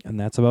 And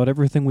that's about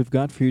everything we've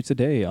got for you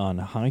today on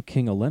High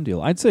King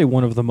Elendil. I'd say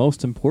one of the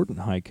most important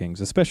High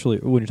Kings, especially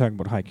when you're talking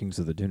about High Kings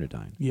of the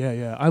Dunedain.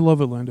 Yeah. I love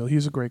Elendil.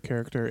 He's a great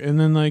character. And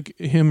then,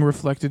 him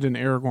reflected in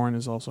Aragorn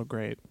is also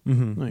great.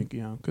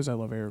 Mm-hmm. Because I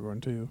love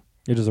Aragorn, too.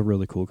 It is a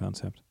really cool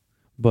concept.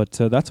 But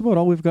that's about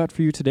all we've got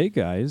for you today,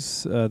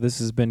 guys. This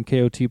has been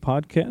KOT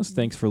Podcast.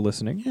 Thanks for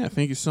listening. Yeah,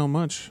 thank you so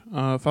much.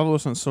 Follow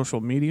us on social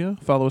media.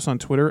 Follow us on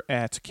Twitter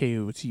at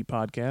KOT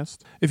Podcast.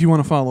 If you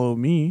want to follow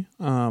me,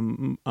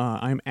 I'm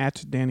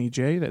at Danny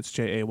J. That's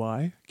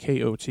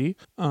JAYKOT.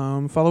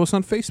 Follow us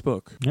on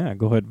Facebook. Yeah,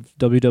 go ahead.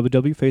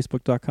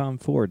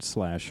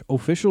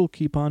 www.facebook.com/official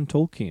Keep On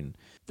Tolkien.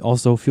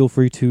 Also, feel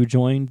free to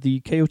join the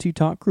KOT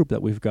Talk group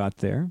that we've got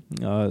there.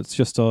 It's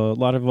just a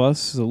lot of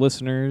us, the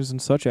listeners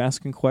and such,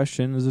 asking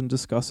questions and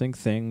discussing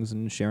things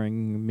and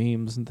sharing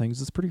memes and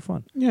things. It's pretty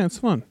fun. Yeah, it's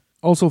fun.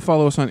 Also,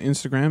 follow us on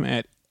Instagram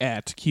at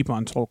at Keep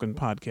On Tolkien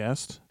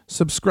Podcast.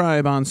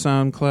 Subscribe on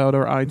SoundCloud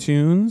or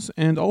iTunes,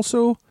 and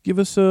also give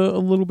us a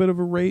little bit of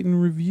a rate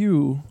and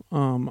review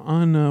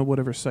on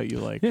whatever site you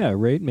like. Yeah,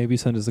 rate, maybe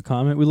send us a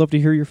comment. We'd love to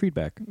hear your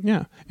feedback.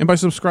 Yeah, and by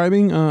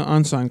subscribing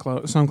on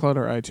SoundCloud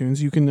or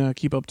iTunes, you can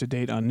keep up to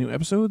date on new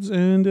episodes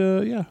and,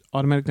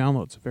 automatic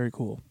downloads. Very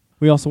cool.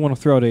 We also want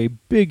to throw out a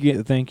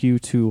big thank you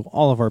to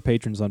all of our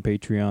patrons on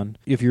Patreon.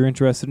 If you're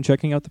interested in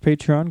checking out the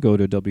Patreon, go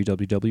to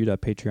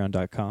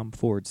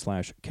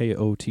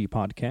www.patreon.com/KOT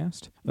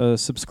podcast.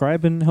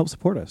 Subscribe and help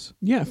support us.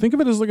 Yeah, think of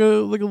it as like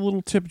a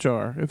little tip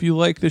jar. If you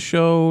like the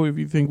show, if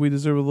you think we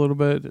deserve a little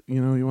bit,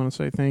 you want to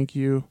say thank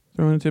you,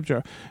 throw in a tip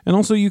jar. And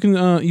also you can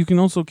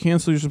also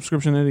cancel your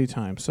subscription at any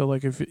time. So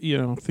like if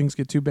things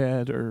get too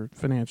bad or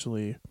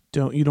financially,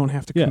 you don't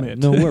have to commit.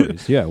 No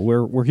worries. Yeah,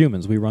 we're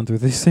humans. We run through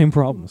these same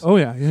problems. Oh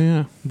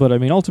yeah. But I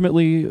mean,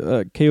 ultimately,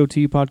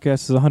 KOT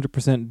podcast is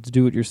 100%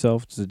 do it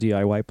yourself. It's a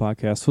DIY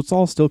podcast, so it's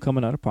all still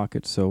coming out of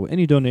pocket. So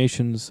any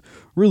donations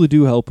really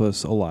do help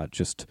us a lot.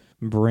 Just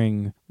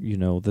bring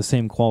the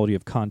same quality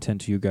of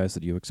content to you guys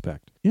that you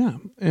expect. Yeah,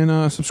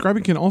 and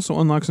subscribing can also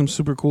unlock some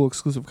super cool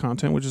exclusive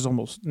content, which is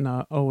always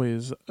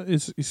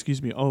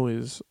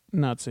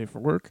not safe for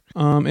work.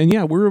 And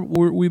yeah,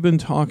 we've been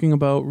talking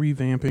about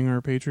revamping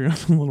our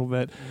Patreon a little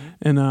bit,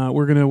 and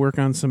we're gonna work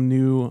on some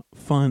new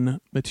fun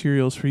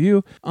materials for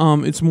you.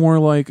 It's more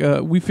like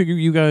we figure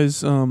you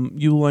guys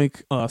you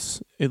like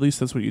us. At least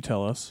that's what you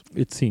tell us.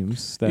 It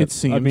seems. I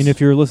mean, if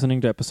you're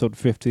listening to episode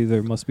 50,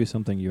 there must be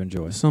something you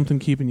enjoy. Something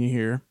keeping you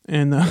here.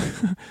 And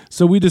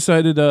so we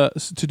decided to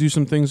do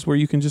some things where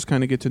you can just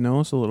kind of get to know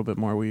us a little bit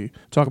more. We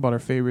talk about our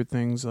favorite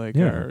things like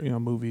our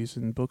movies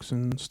and books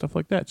and stuff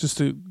like that, just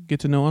to get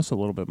to know us a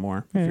little bit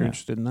more if you're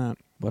interested in that.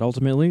 But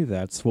ultimately,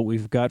 that's what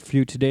we've got for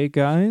you today,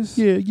 guys.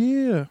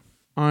 Yeah.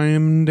 I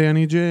am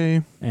Danny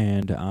J.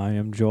 And I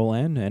am Joel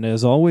N. And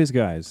as always,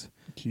 guys,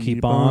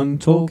 keep on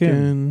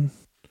Tolkien.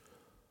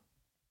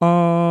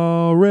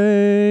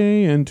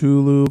 Array and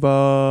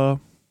Tuluva.